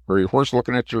them, or your horse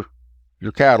looking at your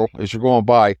cattle as you're going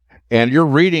by, and you're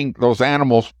reading those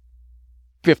animals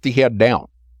 50 head down.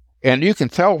 And you can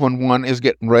tell when one is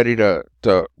getting ready to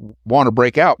want to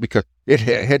break out because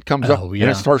head comes up and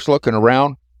it starts looking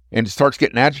around and it starts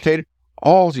getting agitated.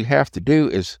 All you have to do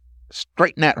is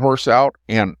straighten that horse out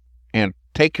and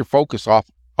take your focus off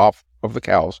of the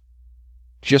cows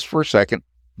just for a second.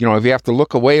 If you have to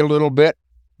look away a little bit,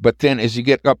 but then as you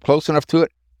get up close enough to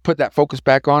it, put that focus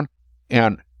back on,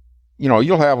 and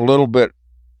you'll have a little bit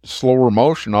slower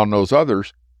motion on those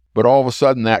others, but all of a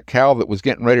sudden that cow that was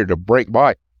getting ready to break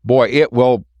by, boy, it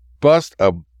will bust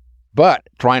a butt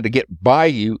trying to get by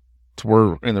you to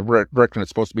where in the direction it's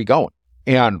supposed to be going.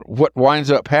 And what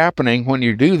winds up happening when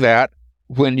you do that,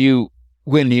 when you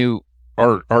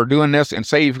are doing this, and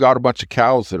say you've got a bunch of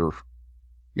cows that are,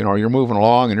 you're moving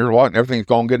along and you're walking, everything's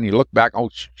going good, and you look back, oh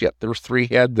shit, there's 3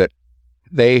 head that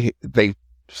they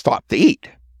stopped to eat.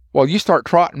 Well, you start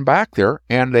trotting back there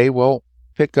and they will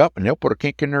pick up and they'll put a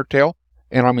kink in their tail.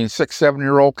 And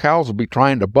 6-7-year-old cows will be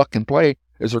trying to buck and play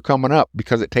as they're coming up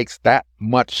because it takes that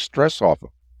much stress off them.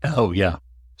 Oh, yeah.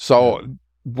 So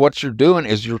what you're doing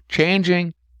is you're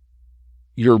changing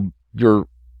your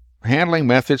handling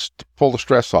methods to pull the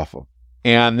stress off them.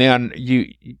 And then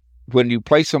when you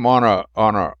place them on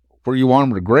a where you want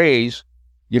them to graze,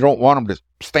 you don't want them to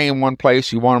stay in one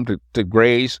place. You want them to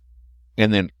graze.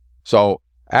 And then, so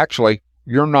actually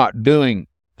you're not doing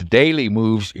the daily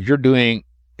moves. You're doing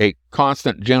a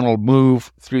constant, gentle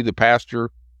move through the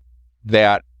pasture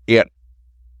that it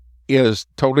is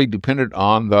totally dependent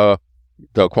on the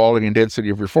quality and density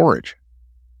of your forage.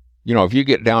 If you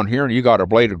get down here and you got a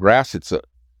blade of grass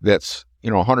that's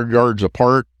 100 yards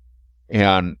apart,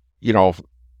 and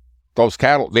those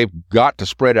cattle, they've got to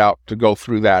spread out to go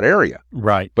through that area.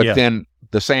 Right. But then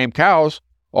the same cows,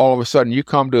 all of a sudden you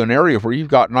come to an area where you've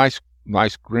got nice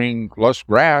green lush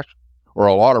grass or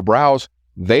a lot of browse,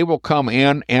 they will come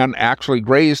in and actually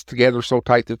graze together so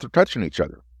tight that they're touching each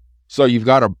other. So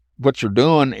what you're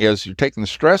doing is you're taking the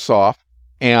stress off,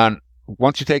 and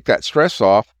once you take that stress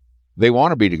off, they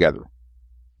want to be together.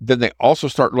 Then they also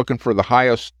start looking for the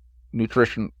highest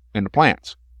nutrition in the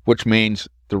plants, which means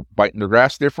they're biting the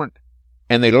grass different,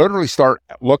 and they literally start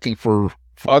looking for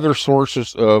other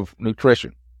sources of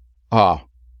nutrition. I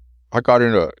got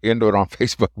into it on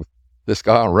Facebook with this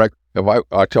guy on rec.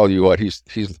 I tell you what,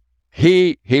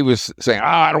 he was saying,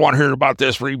 I don't want to hear about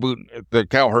this rebooting the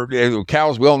cow herd.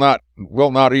 Cows will not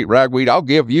eat ragweed. I'll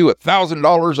give you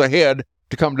 $1,000 a head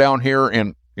to come down here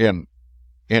and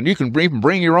you can even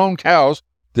bring your own cows.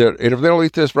 That if they'll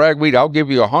eat this ragweed, I'll give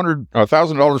you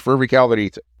 $1,000 for every cow that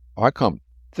eats it. I come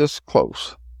this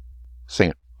close,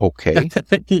 saying, okay,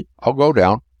 I'll go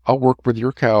down. I'll work with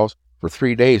your cows for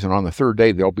 3 days, and on the 3rd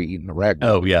day they'll be eating the ragweed.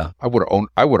 Oh yeah, I would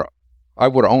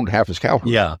have owned half his cow herd.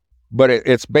 Yeah, but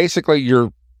it's basically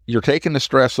you're taking the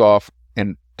stress off,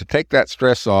 and to take that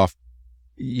stress off,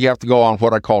 you have to go on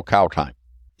what I call cow time.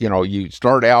 You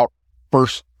start out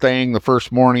first thing, the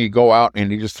first morning you go out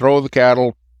and you just throw the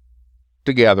cattle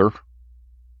together,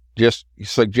 just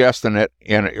suggesting it,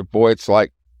 and boy, it's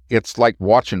like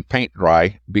watching paint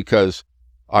dry, because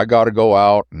I got to go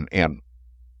out and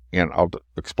I'll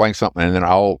explain something, and then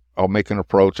I'll make an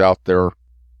approach out there,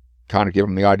 kind of give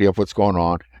them the idea of what's going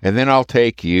on, and then I'll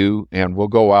take you and we'll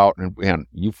go out and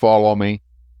you follow me,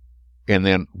 and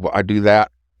then I do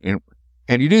that, and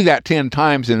you do that 10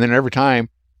 times, and then every time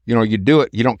you do it,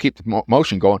 you don't keep the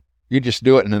motion going, you just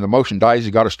do it, and then the motion dies,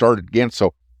 you got to start it again.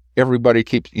 So everybody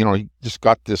keeps, you just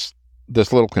got this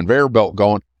little conveyor belt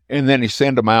going, and then you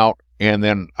send them out, and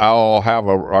then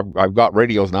I've got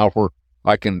radios now where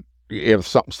I can, if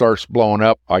something starts blowing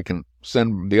up, I can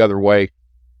send them the other way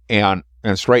and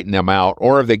straighten them out.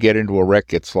 Or if they get into a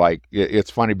wreck, it's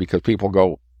funny because people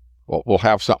go, well, we'll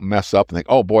have something mess up and think,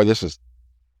 oh boy, it's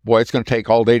going to take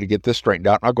all day to get this straightened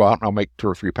out. And I'll go out and I'll make 2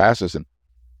 or 3 passes, and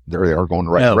there they are going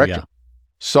the right direction. Yeah.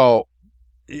 So,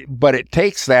 but it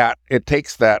takes that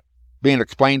being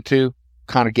explained to,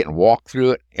 kind of getting walked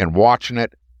through it and watching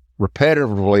it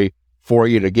repetitively for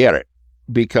you to get it,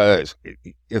 because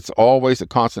it's always a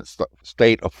constant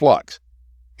state of flux.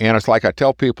 And it's like I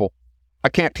tell people, I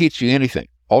can't teach you anything.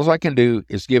 All I can do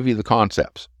is give you the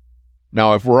concepts.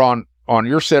 Now, if we're on on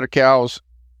your set of cows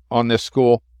on this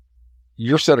school,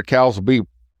 your set of cows will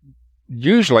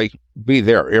usually be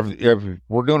there. If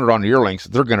we're doing it on the yearlings,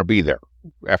 they're going to be there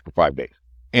after 5 days.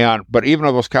 But even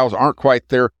though those cows aren't quite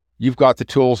there, you've got the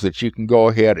tools that you can go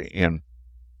ahead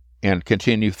and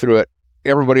continue through it.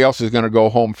 Everybody else is going to go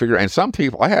home figure. And some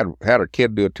people, I had a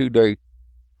kid do a 2-day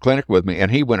clinic with me,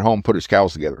 and he went home and put his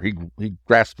cows together. He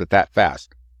grasped it that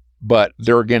fast. But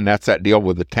there again, that's that deal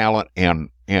with the talent and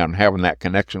having that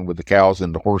connection with the cows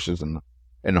and the horses and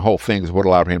the whole thing is what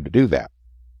allowed him to do that.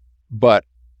 But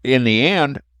in the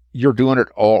end, you're doing it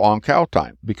all on cow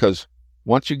time, because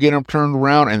once you get them turned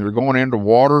around and they're going into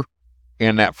water,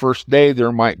 and that first day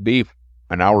there might be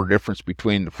an hour difference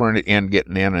between the front end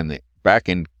getting in and the back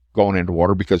end going into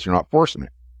water because you're not forcing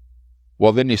it.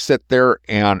 Well, then you sit there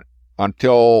and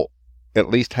until at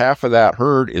least half of that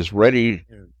herd is ready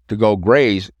to go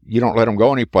graze, you don't let them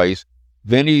go anyplace.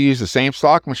 Then you use the same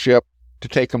stockmanship to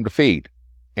take them to feed.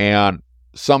 And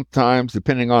sometimes,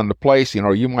 depending on the place,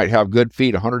 you might have good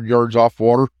feed 100 yards off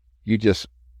water. You just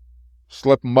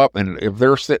slip them up, and if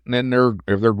they're sitting in there,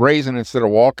 if they're grazing instead of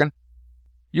walking,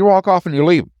 you walk off and you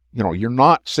leave. You're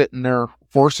not sitting there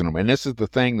forcing them. And this is the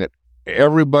thing that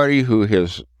everybody who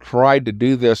has tried to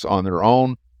do this on their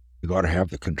own, you got to have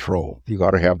the control. You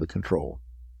got to have the control.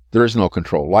 There is no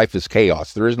control. Life is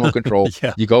chaos. There is no control.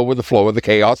 Yeah. You go with the flow of the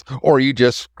chaos, or you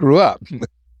just screw up.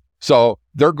 So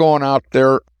they're going out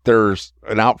there. There's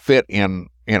an outfit in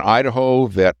Idaho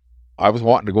that I was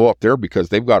wanting to go up there because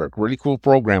they've got a really cool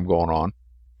program going on,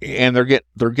 and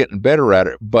they're getting better at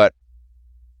it. But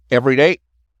every day,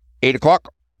 8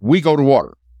 o'clock, we go to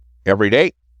water. Every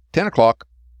day, 10 o'clock,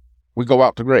 we go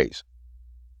out to graze.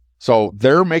 So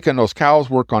they're making those cows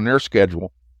work on their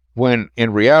schedule, when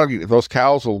in reality, those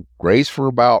cows will graze for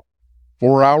about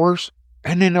 4 hours,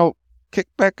 and then they'll kick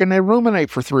back and they ruminate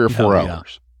for 3 or 4 hours. Yeah.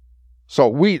 So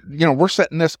we're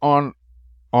setting this on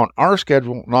our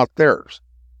schedule, not theirs.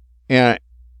 And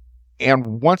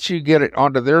once you get it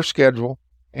onto their schedule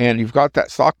and you've got that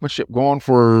stockmanship going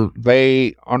for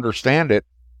they understand it,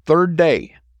 third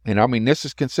day, and I mean, this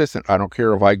is consistent. I don't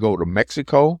care if I go to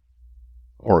Mexico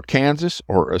or Kansas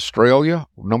or Australia,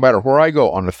 no matter where I go,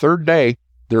 on the third day,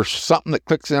 there's something that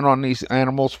clicks in on these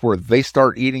animals where they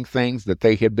start eating things that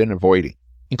they had been avoiding,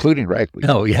 including ragweed.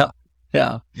 Oh, yeah.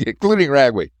 Yeah. Including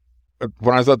ragweed.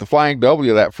 When I was at the Flying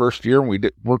W that first year and we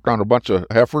worked on a bunch of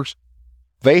heifers,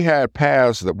 they had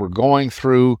paths that were going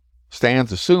through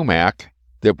stands of sumac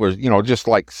that was, just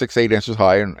like 6-8 inches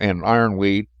high and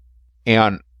ironweed.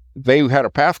 And they had a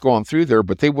path going through there,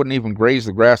 but they wouldn't even graze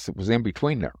the grass that was in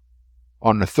between there.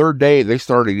 On the third day, they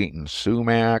started eating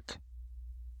sumac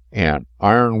and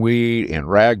ironweed and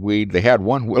ragweed. They had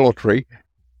one willow tree,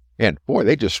 and boy,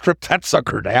 they just stripped that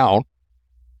sucker down.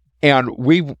 And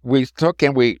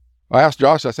I asked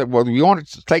Josh, I said, well, we want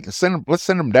to let's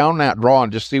send them down that draw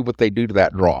and just see what they do to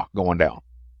that draw going down,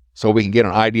 so we can get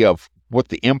an idea of what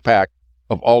the impact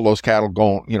of all those cattle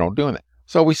going, doing it.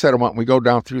 So we set them up and we go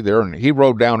down through there, and he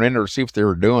rode down in there to see what they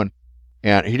were doing.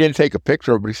 And he didn't take a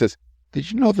picture of it, but he says,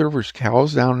 did you know there was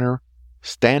cows down there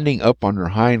standing up on their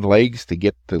hind legs to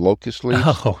get the locust leaves?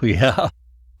 Oh, yeah.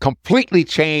 Completely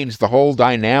changed the whole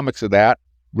dynamics of that.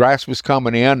 Grass was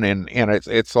coming in, and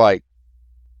it's like,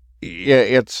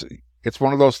 it's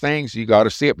one of those things you got to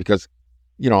see it, because,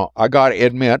 I got to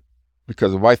admit,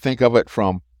 because if I think of it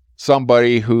from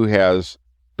somebody who has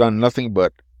done nothing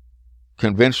but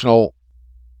conventional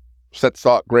set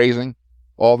stock grazing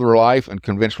all their life and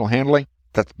conventional handling,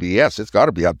 that's BS. It's got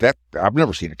to be that. I've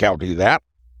never seen a cow do that.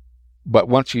 But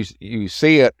once you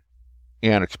see it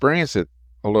and experience it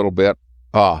a little bit,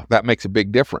 that makes a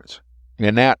big difference.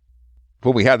 And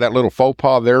when we had that little faux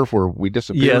pas there where we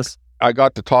disappeared, Yes. I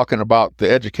got to talking about the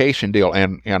education deal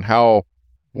and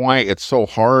why it's so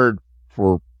hard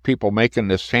for people making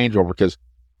this changeover, because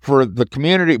for the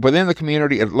community, within the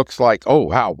community, it looks like, oh,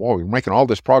 wow, we're making all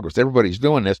this progress. Everybody's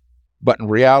doing this. But in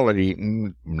reality,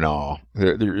 no,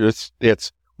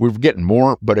 we're getting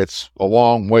more, but it's a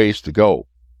long ways to go.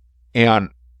 And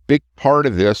big part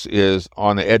of this is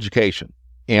on the education.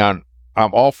 And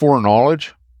I'm all for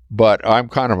knowledge, but I'm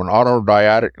kind of an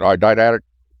autodidactic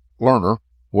learner,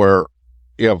 where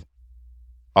if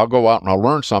I'll go out and I'll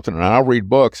learn something and I'll read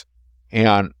books,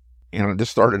 and it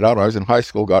just started out, I was in high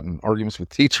school, got in arguments with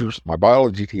teachers, my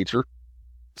biology teacher.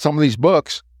 Some of these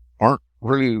books aren't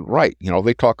really right.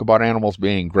 They talk about animals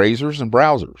being grazers and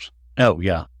browsers. Oh,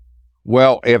 yeah.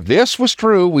 Well, if this was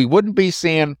true, we wouldn't be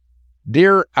seeing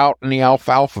deer out in the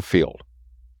alfalfa field.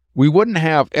 We wouldn't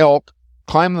have elk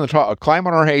climbing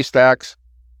our haystacks,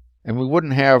 and we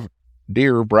wouldn't have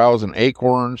deer browsing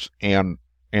acorns and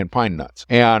pine nuts.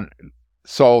 And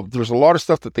so there's a lot of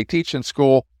stuff that they teach in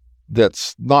school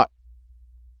that's not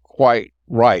quite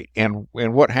right. And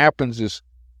what happens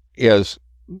is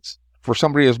for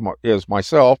somebody as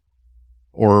myself,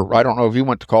 or I don't know if you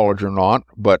went to college or not,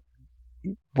 but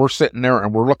we're sitting there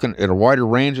and we're looking at a wider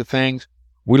range of things.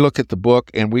 We look at the book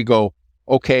and we go,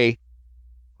 okay,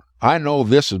 I know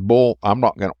this is bull. I'm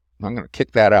going to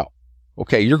kick that out.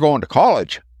 Okay, you're going to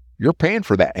college. You're paying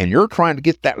for that, and you're trying to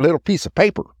get that little piece of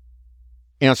paper.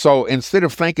 And so instead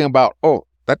of thinking about, oh,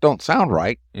 that don't sound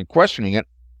right, and questioning it,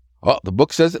 oh, the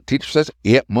book says it, teacher says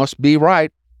it must be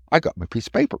right. I got my piece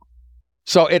of paper.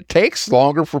 So it takes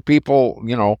longer for people,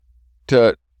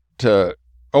 to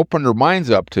open their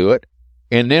minds up to it.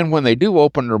 And then when they do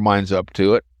open their minds up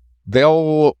to it,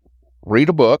 they'll read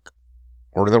a book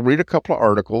or they'll read a couple of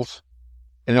articles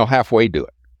and they'll halfway do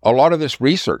it. A lot of this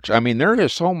research, there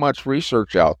is so much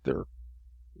research out there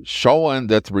showing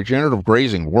that the regenerative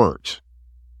grazing works,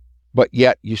 but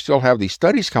yet you still have these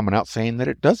studies coming out saying that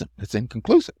it doesn't. It's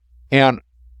inconclusive. And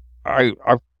I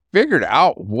figured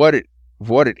out what it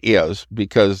is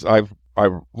because I've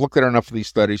looked at enough of these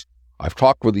studies. I've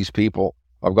talked with these people.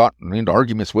 I've gotten into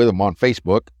arguments with them on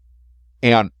Facebook.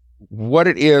 And what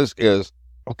it is,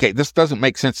 okay, this doesn't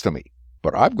make sense to me,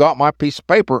 but I've got my piece of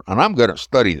paper and I'm going to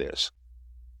study this.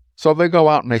 So they go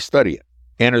out and they study it.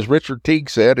 And as Richard Teague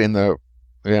said in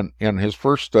his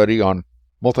first study on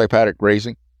multi-paddock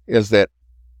grazing, is that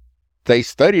they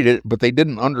studied it, but they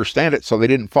didn't understand it, so they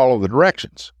didn't follow the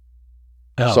directions.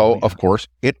 Of course,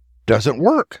 it doesn't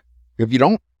work. If you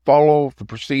don't follow the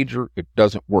procedure, it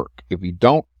doesn't work. If you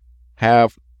don't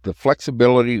have the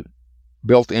flexibility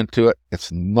built into it,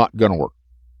 it's not going to work.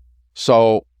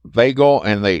 So they go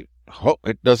and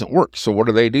it doesn't work. So what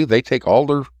do? They take all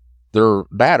their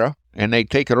data and they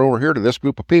take it over here to this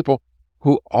group of people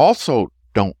who also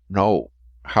don't know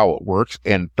how it works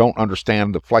and don't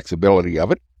understand the flexibility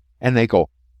of it. And they go,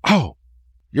 oh,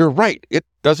 you're right, it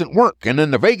doesn't work. And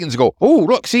then the vegans go, oh,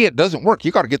 look, see, it doesn't work.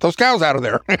 You got to get those cows out of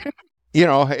there. And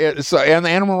the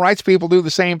animal rights people do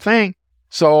the same thing.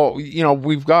 So,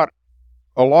 we've got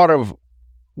a lot of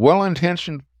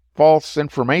well-intentioned false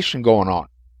information going on.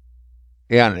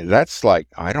 And that's like,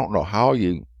 I don't know how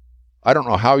you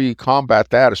combat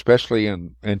that, especially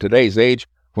in today's age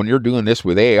when you're doing this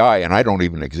with AI and I don't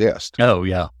even exist. Oh,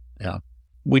 yeah. Yeah.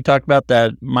 We talked about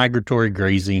that migratory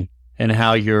grazing and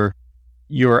how you're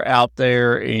out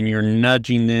there and you're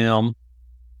nudging them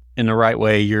in the right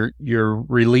way. You're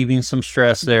relieving some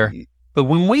stress there. But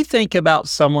when we think about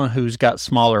someone who's got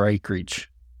smaller acreage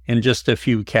and just a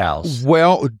few cows.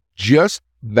 Well, just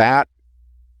that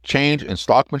change in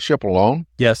stockmanship alone.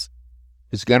 Yes.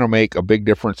 Is going to make a big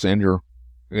difference in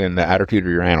the attitude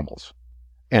of your animals.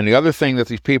 And the other thing that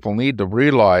these people need to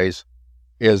realize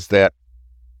is that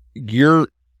we're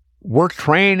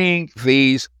training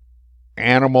these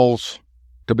animals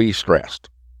to be stressed.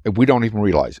 If we don't even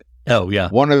realize it. Oh, yeah.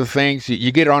 One of the things,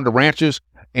 you get onto ranches,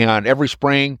 and every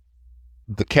spring,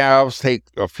 the calves take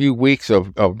a few weeks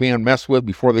of being messed with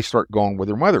before they start going with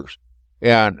their mothers.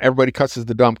 And everybody cusses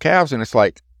the dumb calves, and it's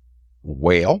like,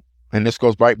 well, and this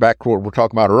goes right back to what we were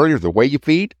talking about earlier, the way you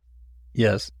feed.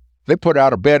 Yes. They put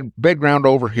out a bed ground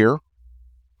over here,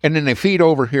 and then they feed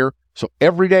over here. So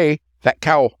every day, that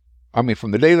cow,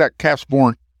 from the day that calf's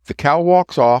born, the cow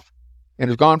walks off and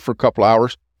is gone for a couple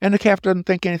hours, and the calf doesn't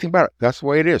think anything about it. That's the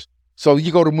way it is. So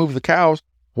you go to move the cows.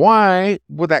 Why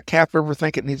would that calf ever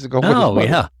think it needs to go with his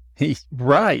mother? Yeah.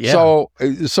 Right, yeah.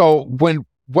 So when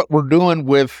what we're doing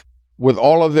with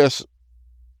all of this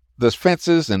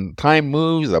fences and time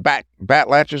moves, the bat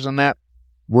latches and that,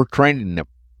 we're training them.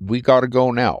 We got to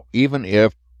go now, even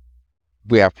if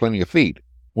we have plenty of feed.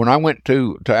 When I went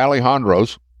to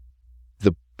Alejandro's,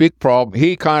 the big problem,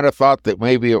 he kind of thought that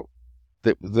maybe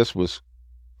that this was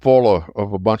full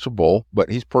of a bunch of bull,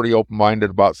 but he's pretty open-minded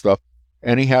about stuff.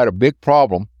 And he had a big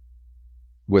problem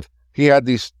he had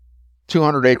these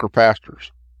 200-acre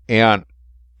pastures, and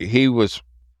he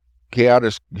had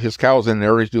his cows in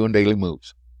there. He's doing daily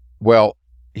moves. Well,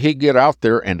 he'd get out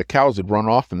there and the cows would run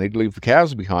off and they'd leave the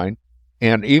calves behind.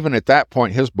 And even at that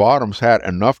point, his bottoms had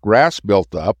enough grass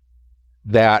built up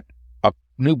that a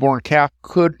newborn calf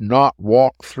could not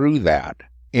walk through that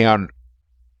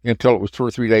until it was 2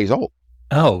 or 3 days old.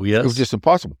 Oh, yes. It was just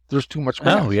impossible. There's too much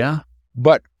grass. Oh, yeah.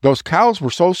 But those cows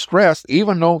were so stressed,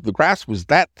 even though the grass was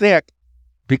that thick,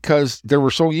 because they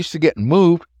were so used to getting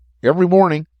moved every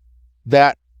morning,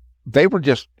 that we were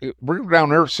down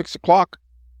there at 6 o'clock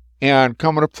and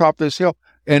coming up top of this hill,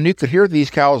 and you could hear these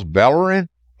cows bellowing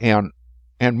and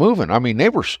moving. They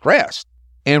were stressed.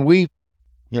 And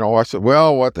I said,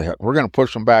 well, what the heck? We're going to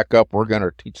push them back up. We're going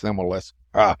to teach them a lesson.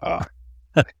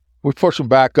 We push them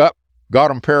back up. got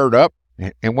them paired up,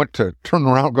 and went to turn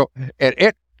around and go, and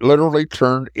it literally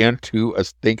turned into a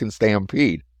stinking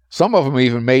stampede. Some of them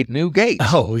even made new gates.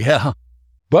 Oh, yeah.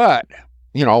 But,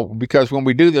 because when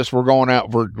we do this, we're going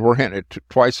out, we're hitting it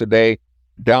twice a day.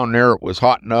 Down there, it was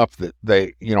hot enough that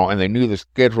they, and they knew the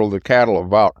schedule of the cattle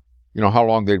about, how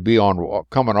long they'd be on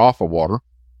coming off of water.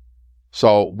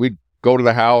 So we'd go to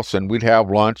the house and we'd have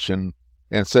lunch and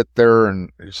sit there,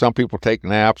 and some people take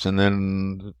naps, and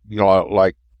then,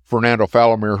 like Fernando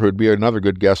Falomir, who'd be another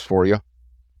good guest for you.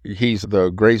 He's the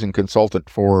grazing consultant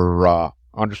for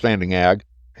Understanding Ag.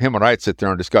 Him and I'd sit there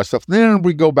and discuss stuff. Then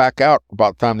we'd go back out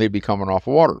about the time they'd be coming off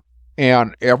of water.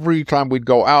 And every time we'd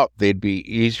go out, they'd be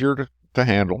easier to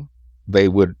handle. They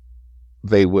would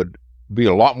be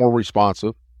a lot more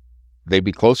responsive. They'd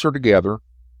be closer together.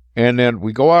 And then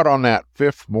we go out on that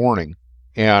fifth morning,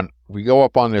 and we go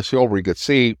up on this hill where you could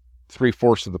see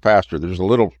 3/4 of the pasture. There's a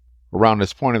little around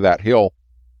this point of that hill,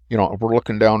 we're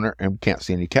looking down there and we can't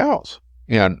see any cows.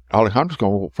 And Alejandro's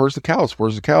going, well, where's the cows?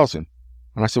 Where's the cows? And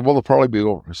I said, well, they'll probably be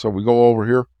over. So we go over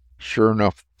here. Sure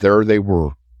enough, there they were,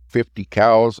 50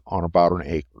 cows on about an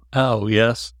acre. Oh,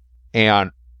 yes.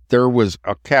 And there was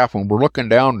a calf. When we're looking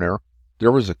down there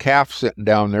was a calf sitting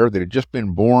down there that had just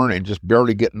been born and just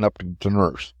barely getting up to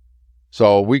nurse.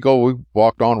 So we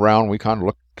walked on around. We kind of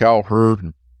looked at the cow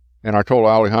herd. And I told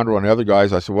Alejandro and the other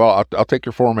guys, I said, well, I'll take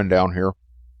your foreman down here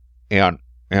and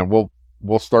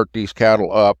we'll start these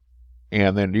cattle up.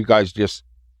 And then you guys just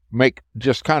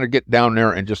kind of get down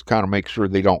there and just kind of make sure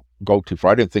they don't go too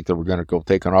far. I didn't think they were going to go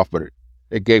taking off, but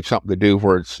it gave something to do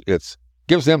where it's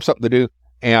gives them something to do.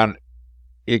 And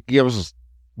it gives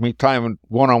me time,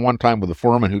 one-on-one time with the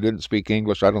foreman who didn't speak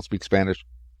English. I don't speak Spanish,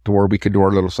 to where we could do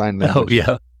our little sign language. Oh,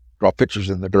 yeah. Draw pictures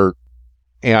in the dirt.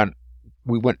 And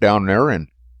we went down there and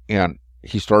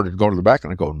he started to go to the back,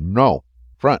 and I go, no,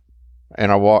 front.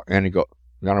 And I walked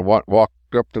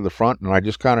up to the front, and I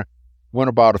just kind of went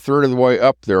about a third of the way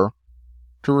up there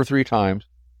 2 or 3 times.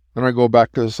 Then I go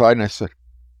back to the side and I said,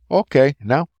 okay,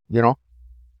 now,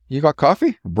 you got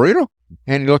coffee? A burrito?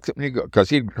 And he looked at me because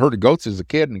he'd heard of goats as a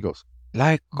kid, and he goes,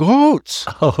 like goats.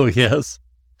 Oh, yes.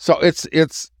 So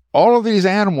it's all of these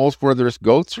animals, whether it's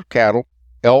goats or cattle,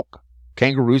 elk,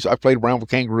 kangaroos. I played around with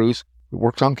kangaroos. It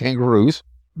works on kangaroos.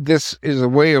 This is a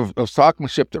way of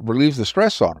stockmanship that relieves the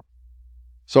stress on them.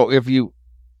 So if you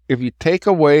take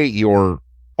away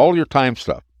all your time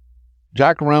stuff,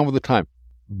 jack around with the time,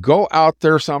 go out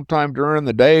there sometime during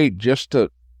the day just to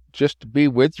be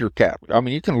with your cat. I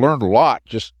mean, you can learn a lot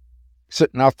just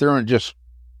sitting out there and just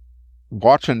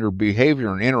watching their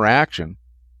behavior and interaction,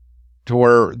 to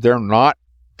where they're not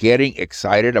getting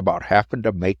excited about having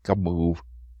to make a move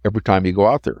every time you go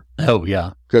out there. Oh,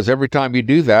 yeah. Because every time you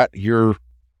do that, you're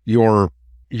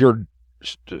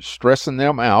stressing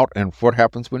them out. And what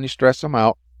happens when you stress them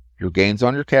out? Your gains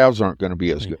on your calves aren't going to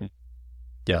be as good.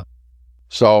 Yeah.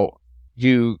 So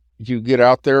you get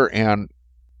out there, and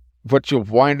what you'll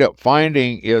wind up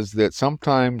finding is that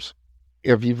sometimes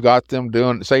if you've got them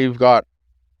doing, say you've got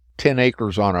 10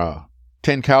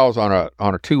 cows on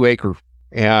a 2 acre,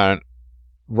 and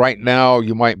right now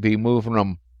you might be moving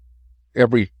them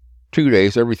every 2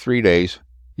 days, every 3 days,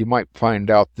 you might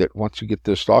find out that once you get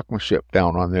this stockmanship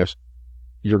down on this,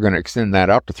 you're going to extend that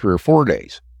out to 3 or 4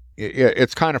 days.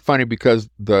 It's kind of funny because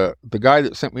the guy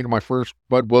that sent me to my first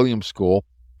Bud Williams school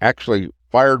actually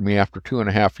fired me after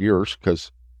 2.5 years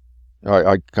because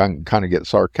I kind of get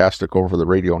sarcastic over the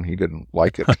radio, and he didn't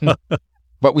like it.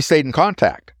 But we stayed in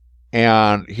contact,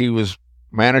 and he was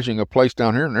managing a place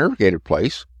down here, an irrigated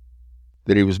place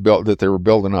that they were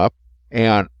building up,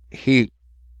 and he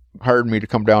hired me to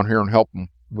come down here and help him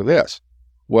with this.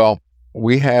 Well,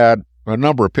 we had a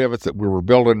number of pivots that we were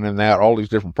building in all these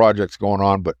different projects going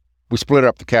on, but we split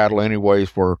up the cattle anyways,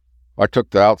 where I took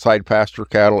the outside pasture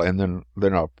cattle and then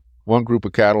one group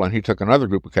of cattle, and he took another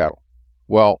group of cattle.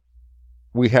 Well,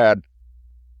 we had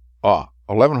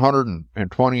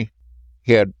 1,120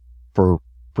 head per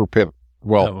pivot.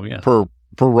 Well, per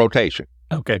rotation.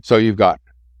 Okay. So you've got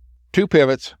 2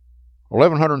 pivots,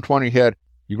 1,120 head.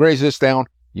 You graze this down,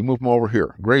 you move them over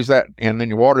here. Graze that, and then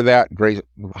you water that, graze it.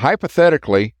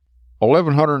 Hypothetically,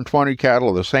 1,120 cattle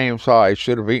of the same size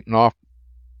should have eaten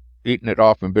it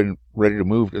off and been ready to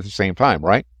move at the same time,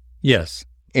 right? Yes.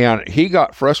 And he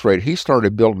got frustrated. He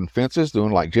started building fences,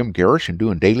 doing like Jim Garish and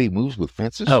doing daily moves with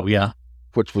fences. Oh, yeah.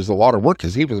 Which was a lot of work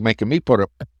because he was making me put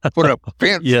up a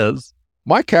fence. Yes.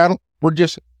 My cattle were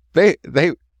just, they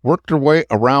worked their way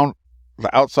around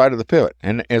the outside of the pivot.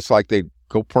 And it's like they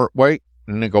go part way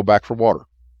and they go back for water.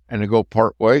 And they go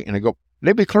part way and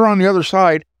they'd be clear on the other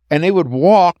side, and they would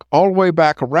walk all the way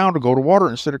back around to go to water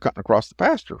instead of cutting across the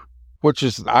pasture. Which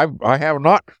is, I have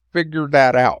not figured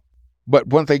that out. But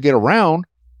when they get around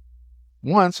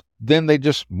once, then they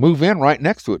just move in right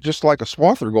next to it, just like a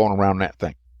swather going around that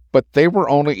thing. But they were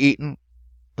only eating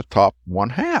the top one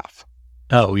half.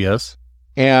 Oh, yes.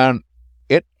 And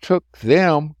it took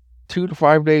them 2 to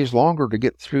 5 days longer to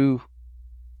get through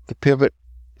the pivot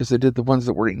as they did the ones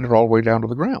that were eating it all the way down to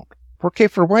the ground. Okay,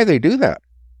 for why they do that?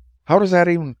 How does that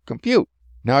even compute?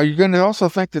 Now, you're going to also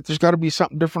think that there's got to be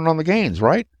something different on the gains,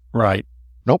 right? Right.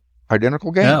 Nope.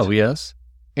 Identical gains. Oh, yes.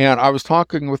 And I was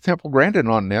talking with Temple Grandin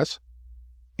on this,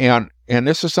 and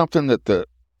this is something that the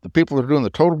people that are doing the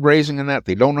total grazing in that,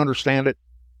 they don't understand it,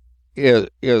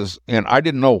 is, and I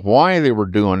didn't know why they were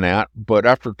doing that, but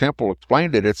after Temple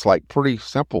explained it, it's like pretty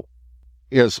simple,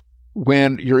 is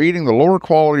when you're eating the lower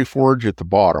quality forage at the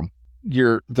bottom,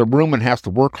 the rumen has to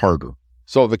work harder.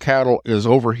 So the cattle is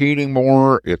overheating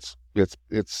more. It's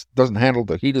doesn't handle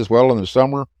the heat as well in the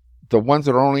summer. The ones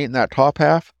that are only eating that top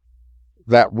half,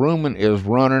 that rumen is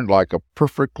running like a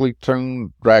perfectly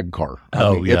tuned drag car.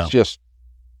 I mean, yeah.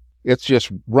 It's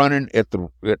just running at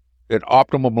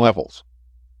optimum levels.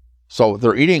 So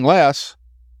they're eating less,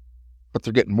 but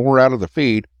they're getting more out of the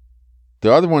feed.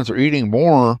 The other ones are eating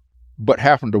more, but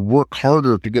having to work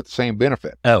harder to get the same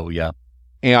benefit. Oh, yeah.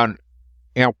 And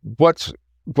what's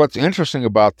interesting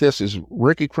about this is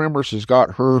Ricky Kremers has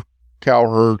got her cow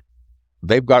herd.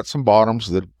 They've got some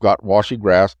bottoms that have got washy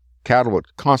grass. Cattle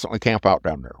would constantly camp out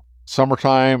down there.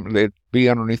 Summertime, they'd be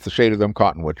underneath the shade of them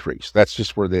cottonwood trees. That's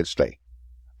just where they'd stay.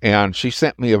 And she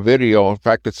sent me a video. In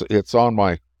fact, it's on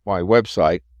my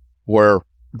website, where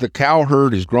the cow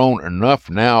herd is grown enough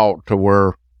now to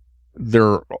where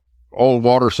their old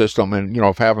water system and,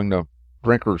 of having the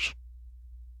drinkers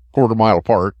quarter mile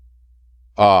apart,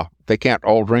 they can't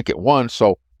all drink at once.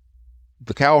 So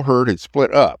the cow herd had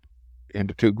split up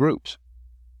into 2 groups.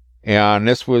 And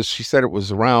she said it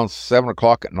was around 7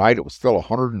 o'clock at night. It was still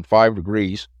 105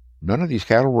 degrees. None of these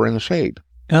cattle were in the shade.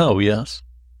 Oh, yes.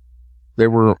 They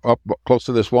were up close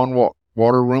to this one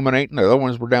water ruminating. The other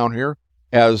ones were down here.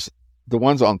 As the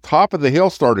ones on top of the hill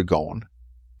started going,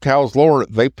 cows lower,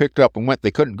 they picked up and went.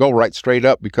 They couldn't go right straight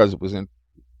up because it was in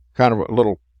kind of a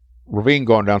little ravine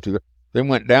going down through there. They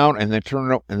went down and then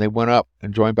turned up and they went up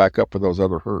and joined back up with those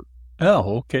other herds.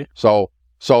 Oh, okay. So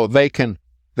they can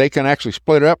actually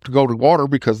split it up to go to water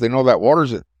because they know that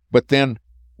water's it. But then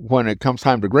when it comes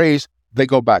time to graze, they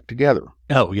go back together.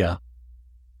 Oh, yeah.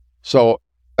 So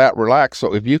that relax.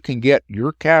 So if you can get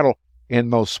your cattle in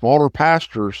those smaller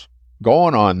pastures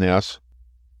going on this,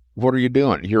 what are you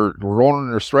doing? You're rolling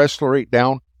their stress rate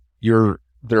down. They're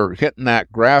hitting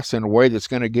that grass in a way that's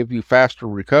going to give you faster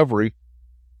recovery,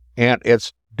 and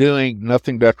it's doing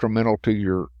nothing detrimental to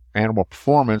your animal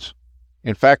performance.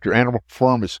 In fact, your animal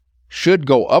performance should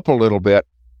go up a little bit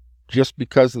just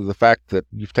because of the fact that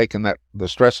you've taken the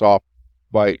stress off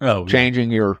by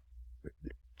changing your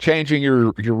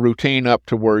routine up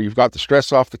to where you've got the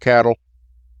stress off the cattle.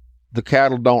 The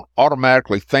cattle don't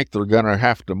automatically think they're going to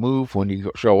have to move when you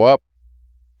show up,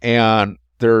 and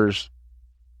there's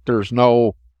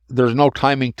no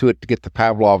timing to it to get the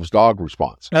Pavlov's dog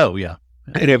response. Oh, yeah.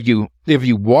 And if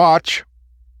you watch,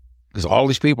 because all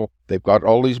these people, they've got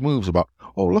all these moves about,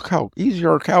 oh, look how easy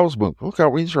our cows move. Look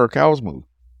how easy our cows move.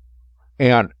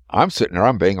 And I'm sitting there,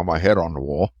 I'm banging my head on the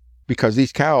wall because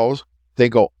these cows, they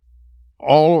go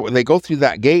through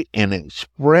that gate and they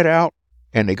spread out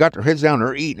and they got their heads down,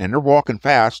 they're eating and they're walking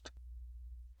fast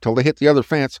till they hit the other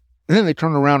fence. And then they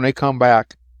turn around and they come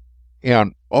back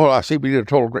and, I see we did a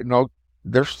total great. No,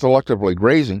 they're selectively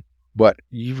grazing, but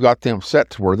you've got them set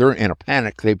to where they're in a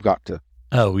panic. They've got to.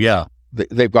 Oh, yeah.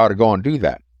 They've got to go and do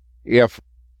that. If,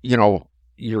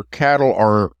 your cattle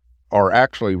are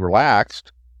actually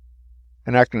relaxed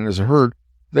and acting as a herd,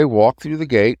 they walk through the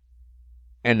gate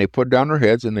and they put down their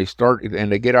heads and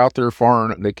they get out there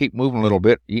far and they keep moving a little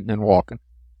bit, eating and walking,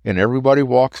 and everybody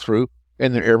walks through,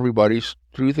 and then everybody's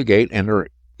through the gate and they're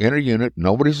in a unit.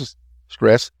 Nobody's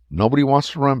stressed. Nobody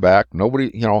wants to run back.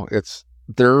 Nobody,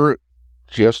 they're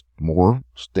just more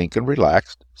stinking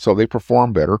relaxed. So they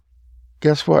perform better.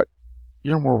 Guess what?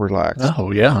 You're more relaxed.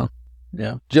 Oh, yeah.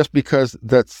 Yeah. Just because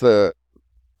that's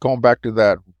going back to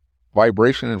that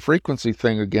vibration and frequency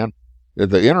thing again,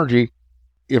 the energy,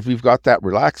 if you've got that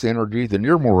relaxed energy, then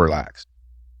you're more relaxed.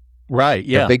 Right,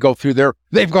 yeah. If they go through there,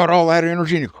 they've got all that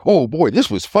energy, and oh boy, this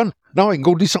was fun. Now I can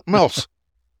go do something else.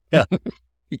 Yeah.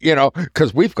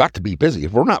 Because we've got to be busy.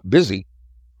 If we're not busy,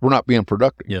 we're not being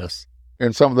productive. Yes.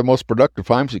 And some of the most productive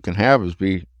times you can have is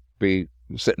be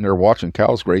sitting there watching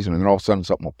cows grazing, and then all of a sudden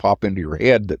something will pop into your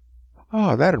head that,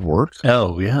 that'd work.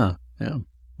 Oh, yeah. Yeah.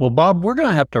 Well, Bob, we're going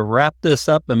to have to wrap this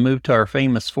up and move to our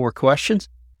famous 4 questions.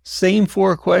 Same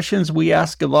 4 questions we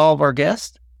ask of all of our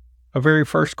guests. Our very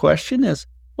first question is,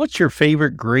 what's your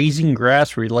favorite grazing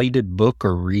grass related book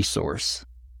or resource?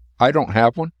 I don't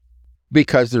have one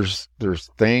because there's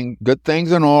good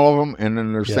things in all of them, and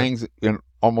then there's things in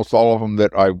almost all of them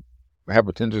that I have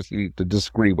a tendency to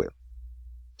disagree with.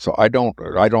 So I don't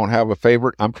have a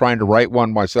favorite. I'm trying to write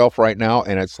one myself right now,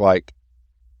 and it's like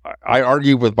I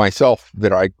argue with myself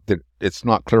that it's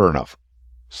not clear enough.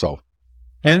 So,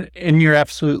 and you're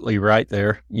absolutely right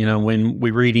there. When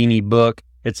we read any book,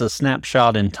 it's a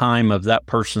snapshot in time of that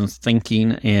person's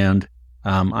thinking, and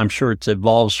I'm sure it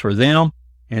evolves for them.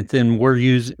 And then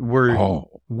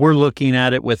we're looking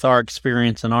at it with our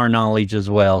experience and our knowledge as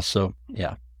well. So,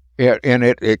 yeah. Yeah, and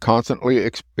it constantly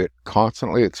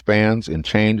expands and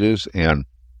changes, and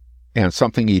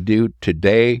something you do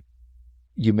today,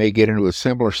 you may get into a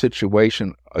similar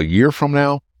situation a year from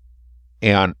now,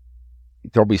 and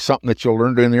there'll be something that you'll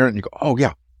learn in there, and you go, oh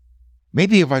yeah,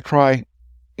 maybe if I try,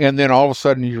 and then all of a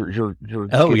sudden you're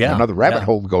getting another rabbit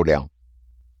hole to go down.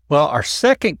 Well, our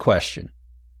second question: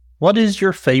 what is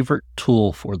your favorite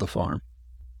tool for the farm?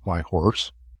 My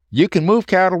horse. You can move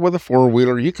cattle with a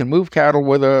four-wheeler. You can move cattle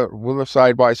with a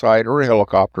side-by-side or a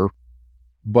helicopter,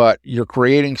 but you're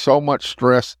creating so much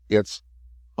stress, it's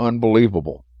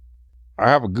unbelievable. I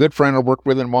have a good friend I worked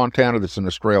with in Montana that's an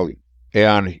Australian,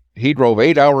 and he drove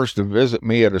 8 hours to visit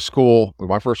me at a school,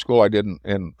 my first school I did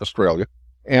in Australia,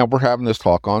 and we're having this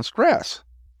talk on stress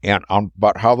and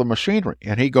about how the machinery,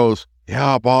 and he goes,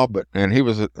 yeah, Bob, and he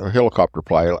was a helicopter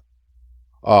pilot.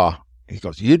 He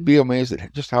goes, you'd be amazed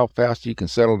at just how fast you can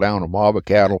settle down a mob of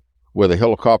cattle with a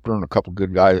helicopter and a couple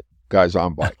good guys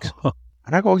on bikes.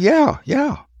 And I go, yeah.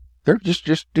 They're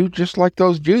just like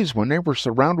those Jews when they were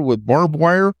surrounded with barbed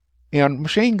wire and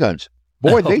machine guns.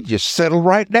 Boy, they just settled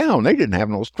right down. They didn't have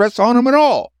no stress on them at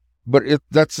all. But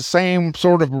that's the same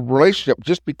sort of relationship.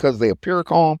 Just because they appear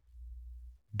calm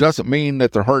doesn't mean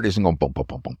that their heart isn't going bum, bum,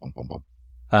 bum, bum, bum, bum,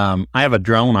 bum. I have a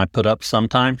drone I put up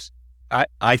sometimes.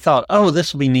 I thought,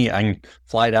 this will be neat. I can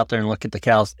fly it out there and look at the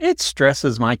cows. It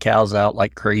stresses my cows out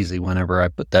like crazy whenever I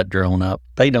put that drone up.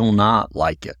 They do not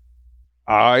like it.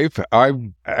 I've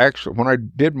actually, when I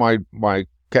did my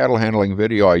cattle handling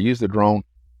video, I used the drone,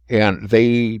 and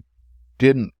they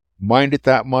didn't mind it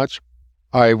that much.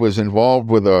 I was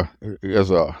involved as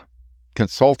a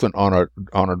consultant on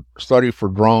a study for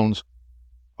drones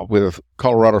with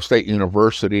Colorado State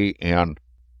University, and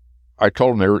I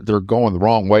told them they're going the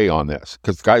wrong way on this,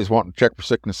 because the guy's wanting to check for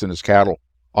sickness in his cattle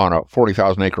on a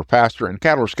 40,000 acre pasture, and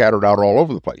cattle are scattered out all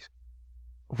over the place.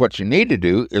 What you need to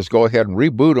do is go ahead and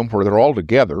reboot them where they're all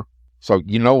together, so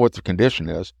you know what the condition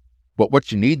is. But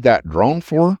what you need that drone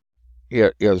for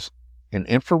is an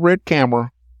infrared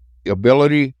camera, the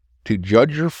ability to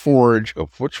judge your forage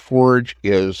of which forage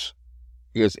is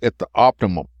at the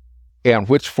optimum, and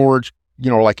which forage,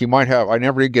 like you might have. I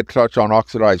never did get touch on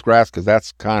oxidized grass, because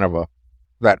that's kind of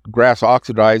that grass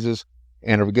oxidizes,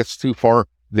 and if it gets too far,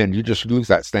 then you just lose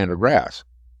that standard grass.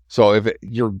 So if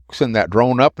you're sending that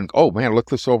drone up and, oh man, look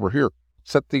this over here,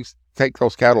 take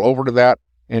those cattle over to that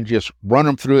and just run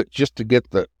them through it, just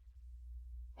to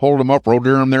hold them up,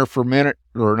 rodeer them there for a minute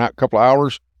or not a couple of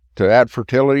hours to add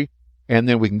fertility. And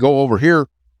then we can go over here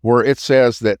where it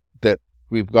says that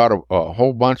we've got a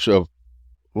whole bunch of,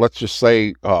 let's just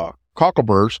say,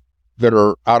 cockleburs that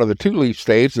are out of the 2-leaf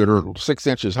stage that are 6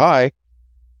 inches high.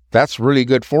 That's really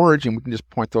good forage, and we can just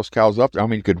point those cows up. I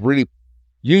mean, you could really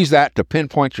use that to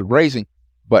pinpoint your grazing,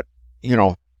 but,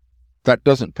 that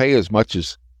doesn't pay as much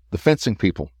as the fencing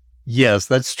people. Yes,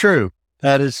 that's true.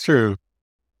 That is true.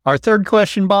 Our third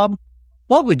question, Bob,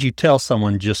 what would you tell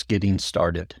someone just getting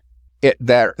started?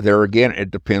 There again, it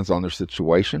depends on their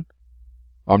situation.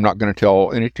 I'm not going to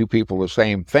tell any two people the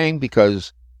same thing,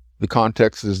 because the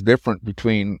context is different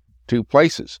between two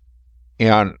places.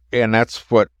 And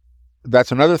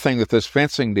that's another thing that this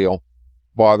fencing deal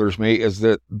bothers me, is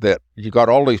that you got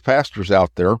all these pastures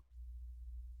out there,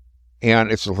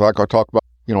 and it's like I talk about,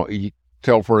 you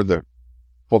tell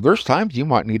there's times you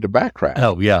might need to backtrack.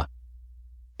 Oh, yeah.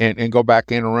 And go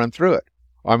back in and run through it.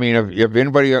 I mean, if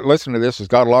anybody listening to this has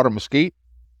got a lot of mesquite,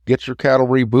 get your cattle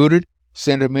rebooted,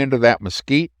 send them into that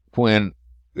mesquite when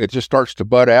it just starts to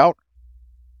bud out.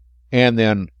 And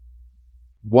then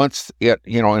once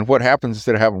and what happens,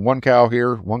 instead of having one cow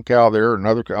here, one cow there,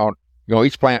 another cow,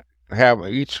 each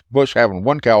bush having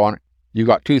one cow on it, you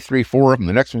got 2, 3, 4 of them.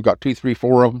 The next one's got 2, 3,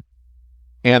 4 of them.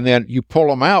 And then you pull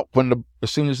them out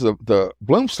as soon as the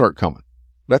blooms start coming.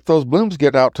 Let those blooms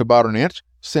get out to about an inch,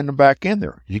 send them back in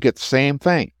there. You get the same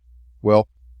thing. Well,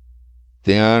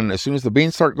 then as soon as the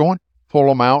beans start going, pull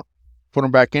them out, put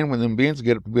them back in when the beans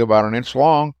get to be about an inch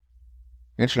long,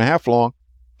 inch and a half long,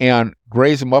 and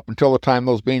graze them up until the time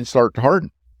those beans start to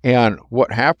harden. And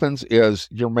what happens is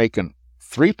you're making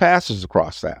 3 passes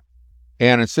across that.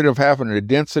 And instead of having a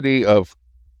density of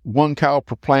 1 cow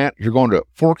per plant, you're going to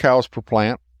 4 cows per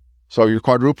plant. So you're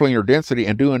quadrupling your density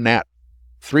and doing that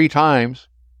 3 times.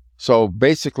 So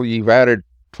basically you've added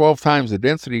 12 times the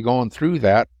density going through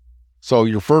that. So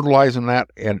you're fertilizing that,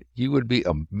 and you would be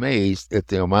amazed at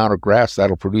the amount of grass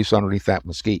that'll produce underneath that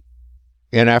mesquite.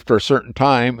 And after a certain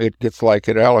time, it gets like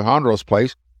at Alejandro's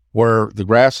place, where the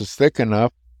grass is thick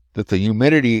enough that the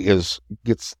humidity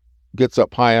gets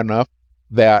up high enough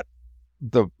that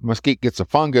the mesquite gets a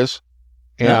fungus,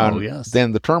 and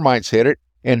then the termites hit it,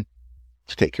 and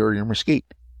to take care of your mesquite.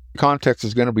 Context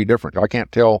is going to be different. I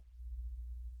can't tell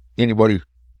anybody.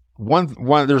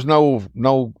 There's no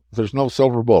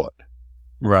silver bullet.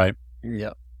 Right.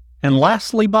 Yeah. And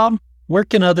lastly, Bob, where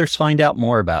can others find out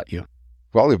more about you?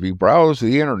 Well, if you browse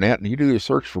the internet and you do a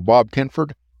search for Bob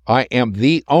Kinford, I am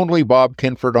the only Bob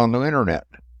Kinford on the internet.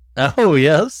 Oh,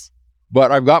 yes.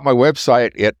 But I've got my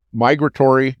website at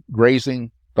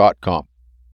migratorygrazing.com.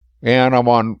 And I'm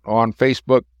on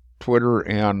Facebook, Twitter,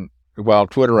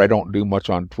 Twitter, I don't do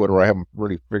much on Twitter. I haven't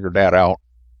really figured that out.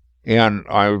 And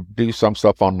I do some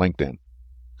stuff on LinkedIn.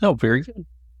 Oh, very good.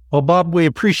 Well, Bob, we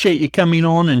appreciate you coming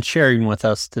on and sharing with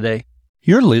us today.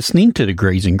 You're listening to the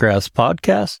Grazing Grass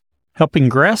Podcast, helping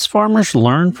grass farmers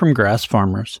learn from grass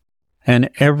farmers. And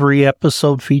every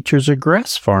episode features a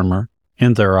grass farmer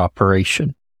and their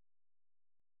operation.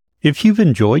 If you've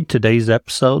enjoyed today's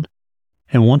episode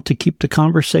and want to keep the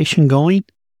conversation going,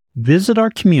 visit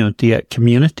our community at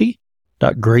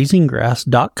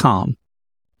community.grazinggrass.com.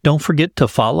 Don't forget to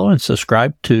follow and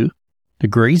subscribe to the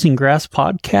Grazing Grass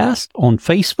Podcast on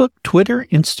Facebook, Twitter,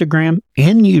 Instagram,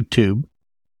 and YouTube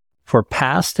for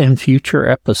past and future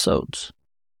episodes.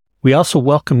 We also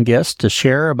welcome guests to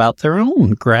share about their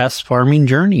own grass farming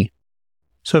journey.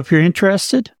 So if you're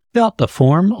interested, fill out the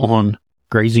form on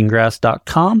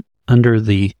grazinggrass.com under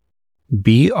the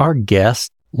Be Our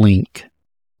Guest link.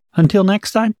 Until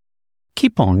next time,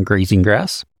 keep on grazing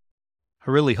grass.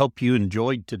 I really hope you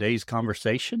enjoyed today's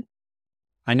conversation.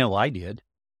 I know I did.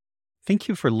 Thank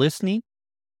you for listening.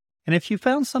 And if you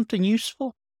found something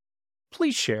useful,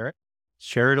 please share it.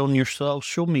 Share it on your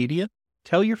social media.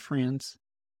 Tell your friends.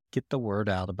 Get the word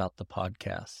out about the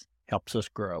podcast. Helps us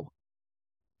grow.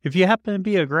 If you happen to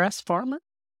be a grass farmer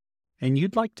and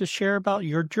you'd like to share about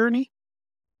your journey,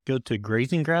 go to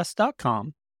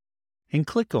grazinggrass.com and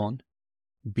click on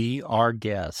Be Our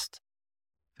Guest.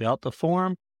 Fill out the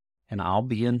form and I'll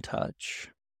be in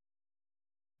touch.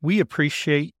 We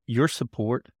appreciate your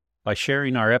support by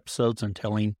sharing our episodes and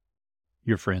telling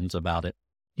your friends about it.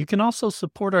 You can also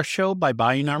support our show by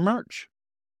buying our merch.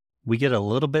 We get a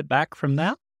little bit back from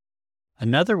that.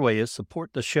 Another way to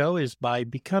support the show is by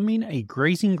becoming a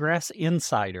Grazing Grass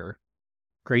Insider.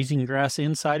 Grazing Grass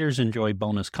Insiders enjoy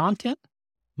bonus content,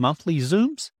 monthly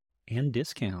Zooms, and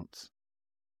discounts.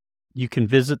 You can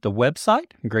visit the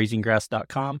website,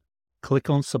 grazinggrass.com, click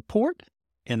on support,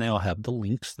 and they'll have the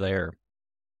links there.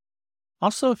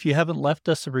 Also, if you haven't left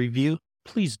us a review,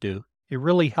 please do. It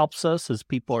really helps us as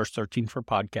people are searching for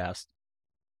podcasts.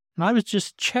 And I was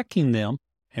just checking them,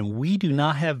 and we do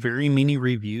not have very many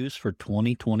reviews for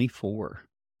 2024.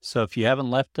 So if you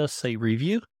haven't left us a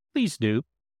review, please do.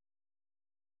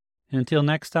 Until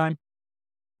next time,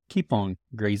 keep on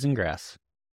grazing grass.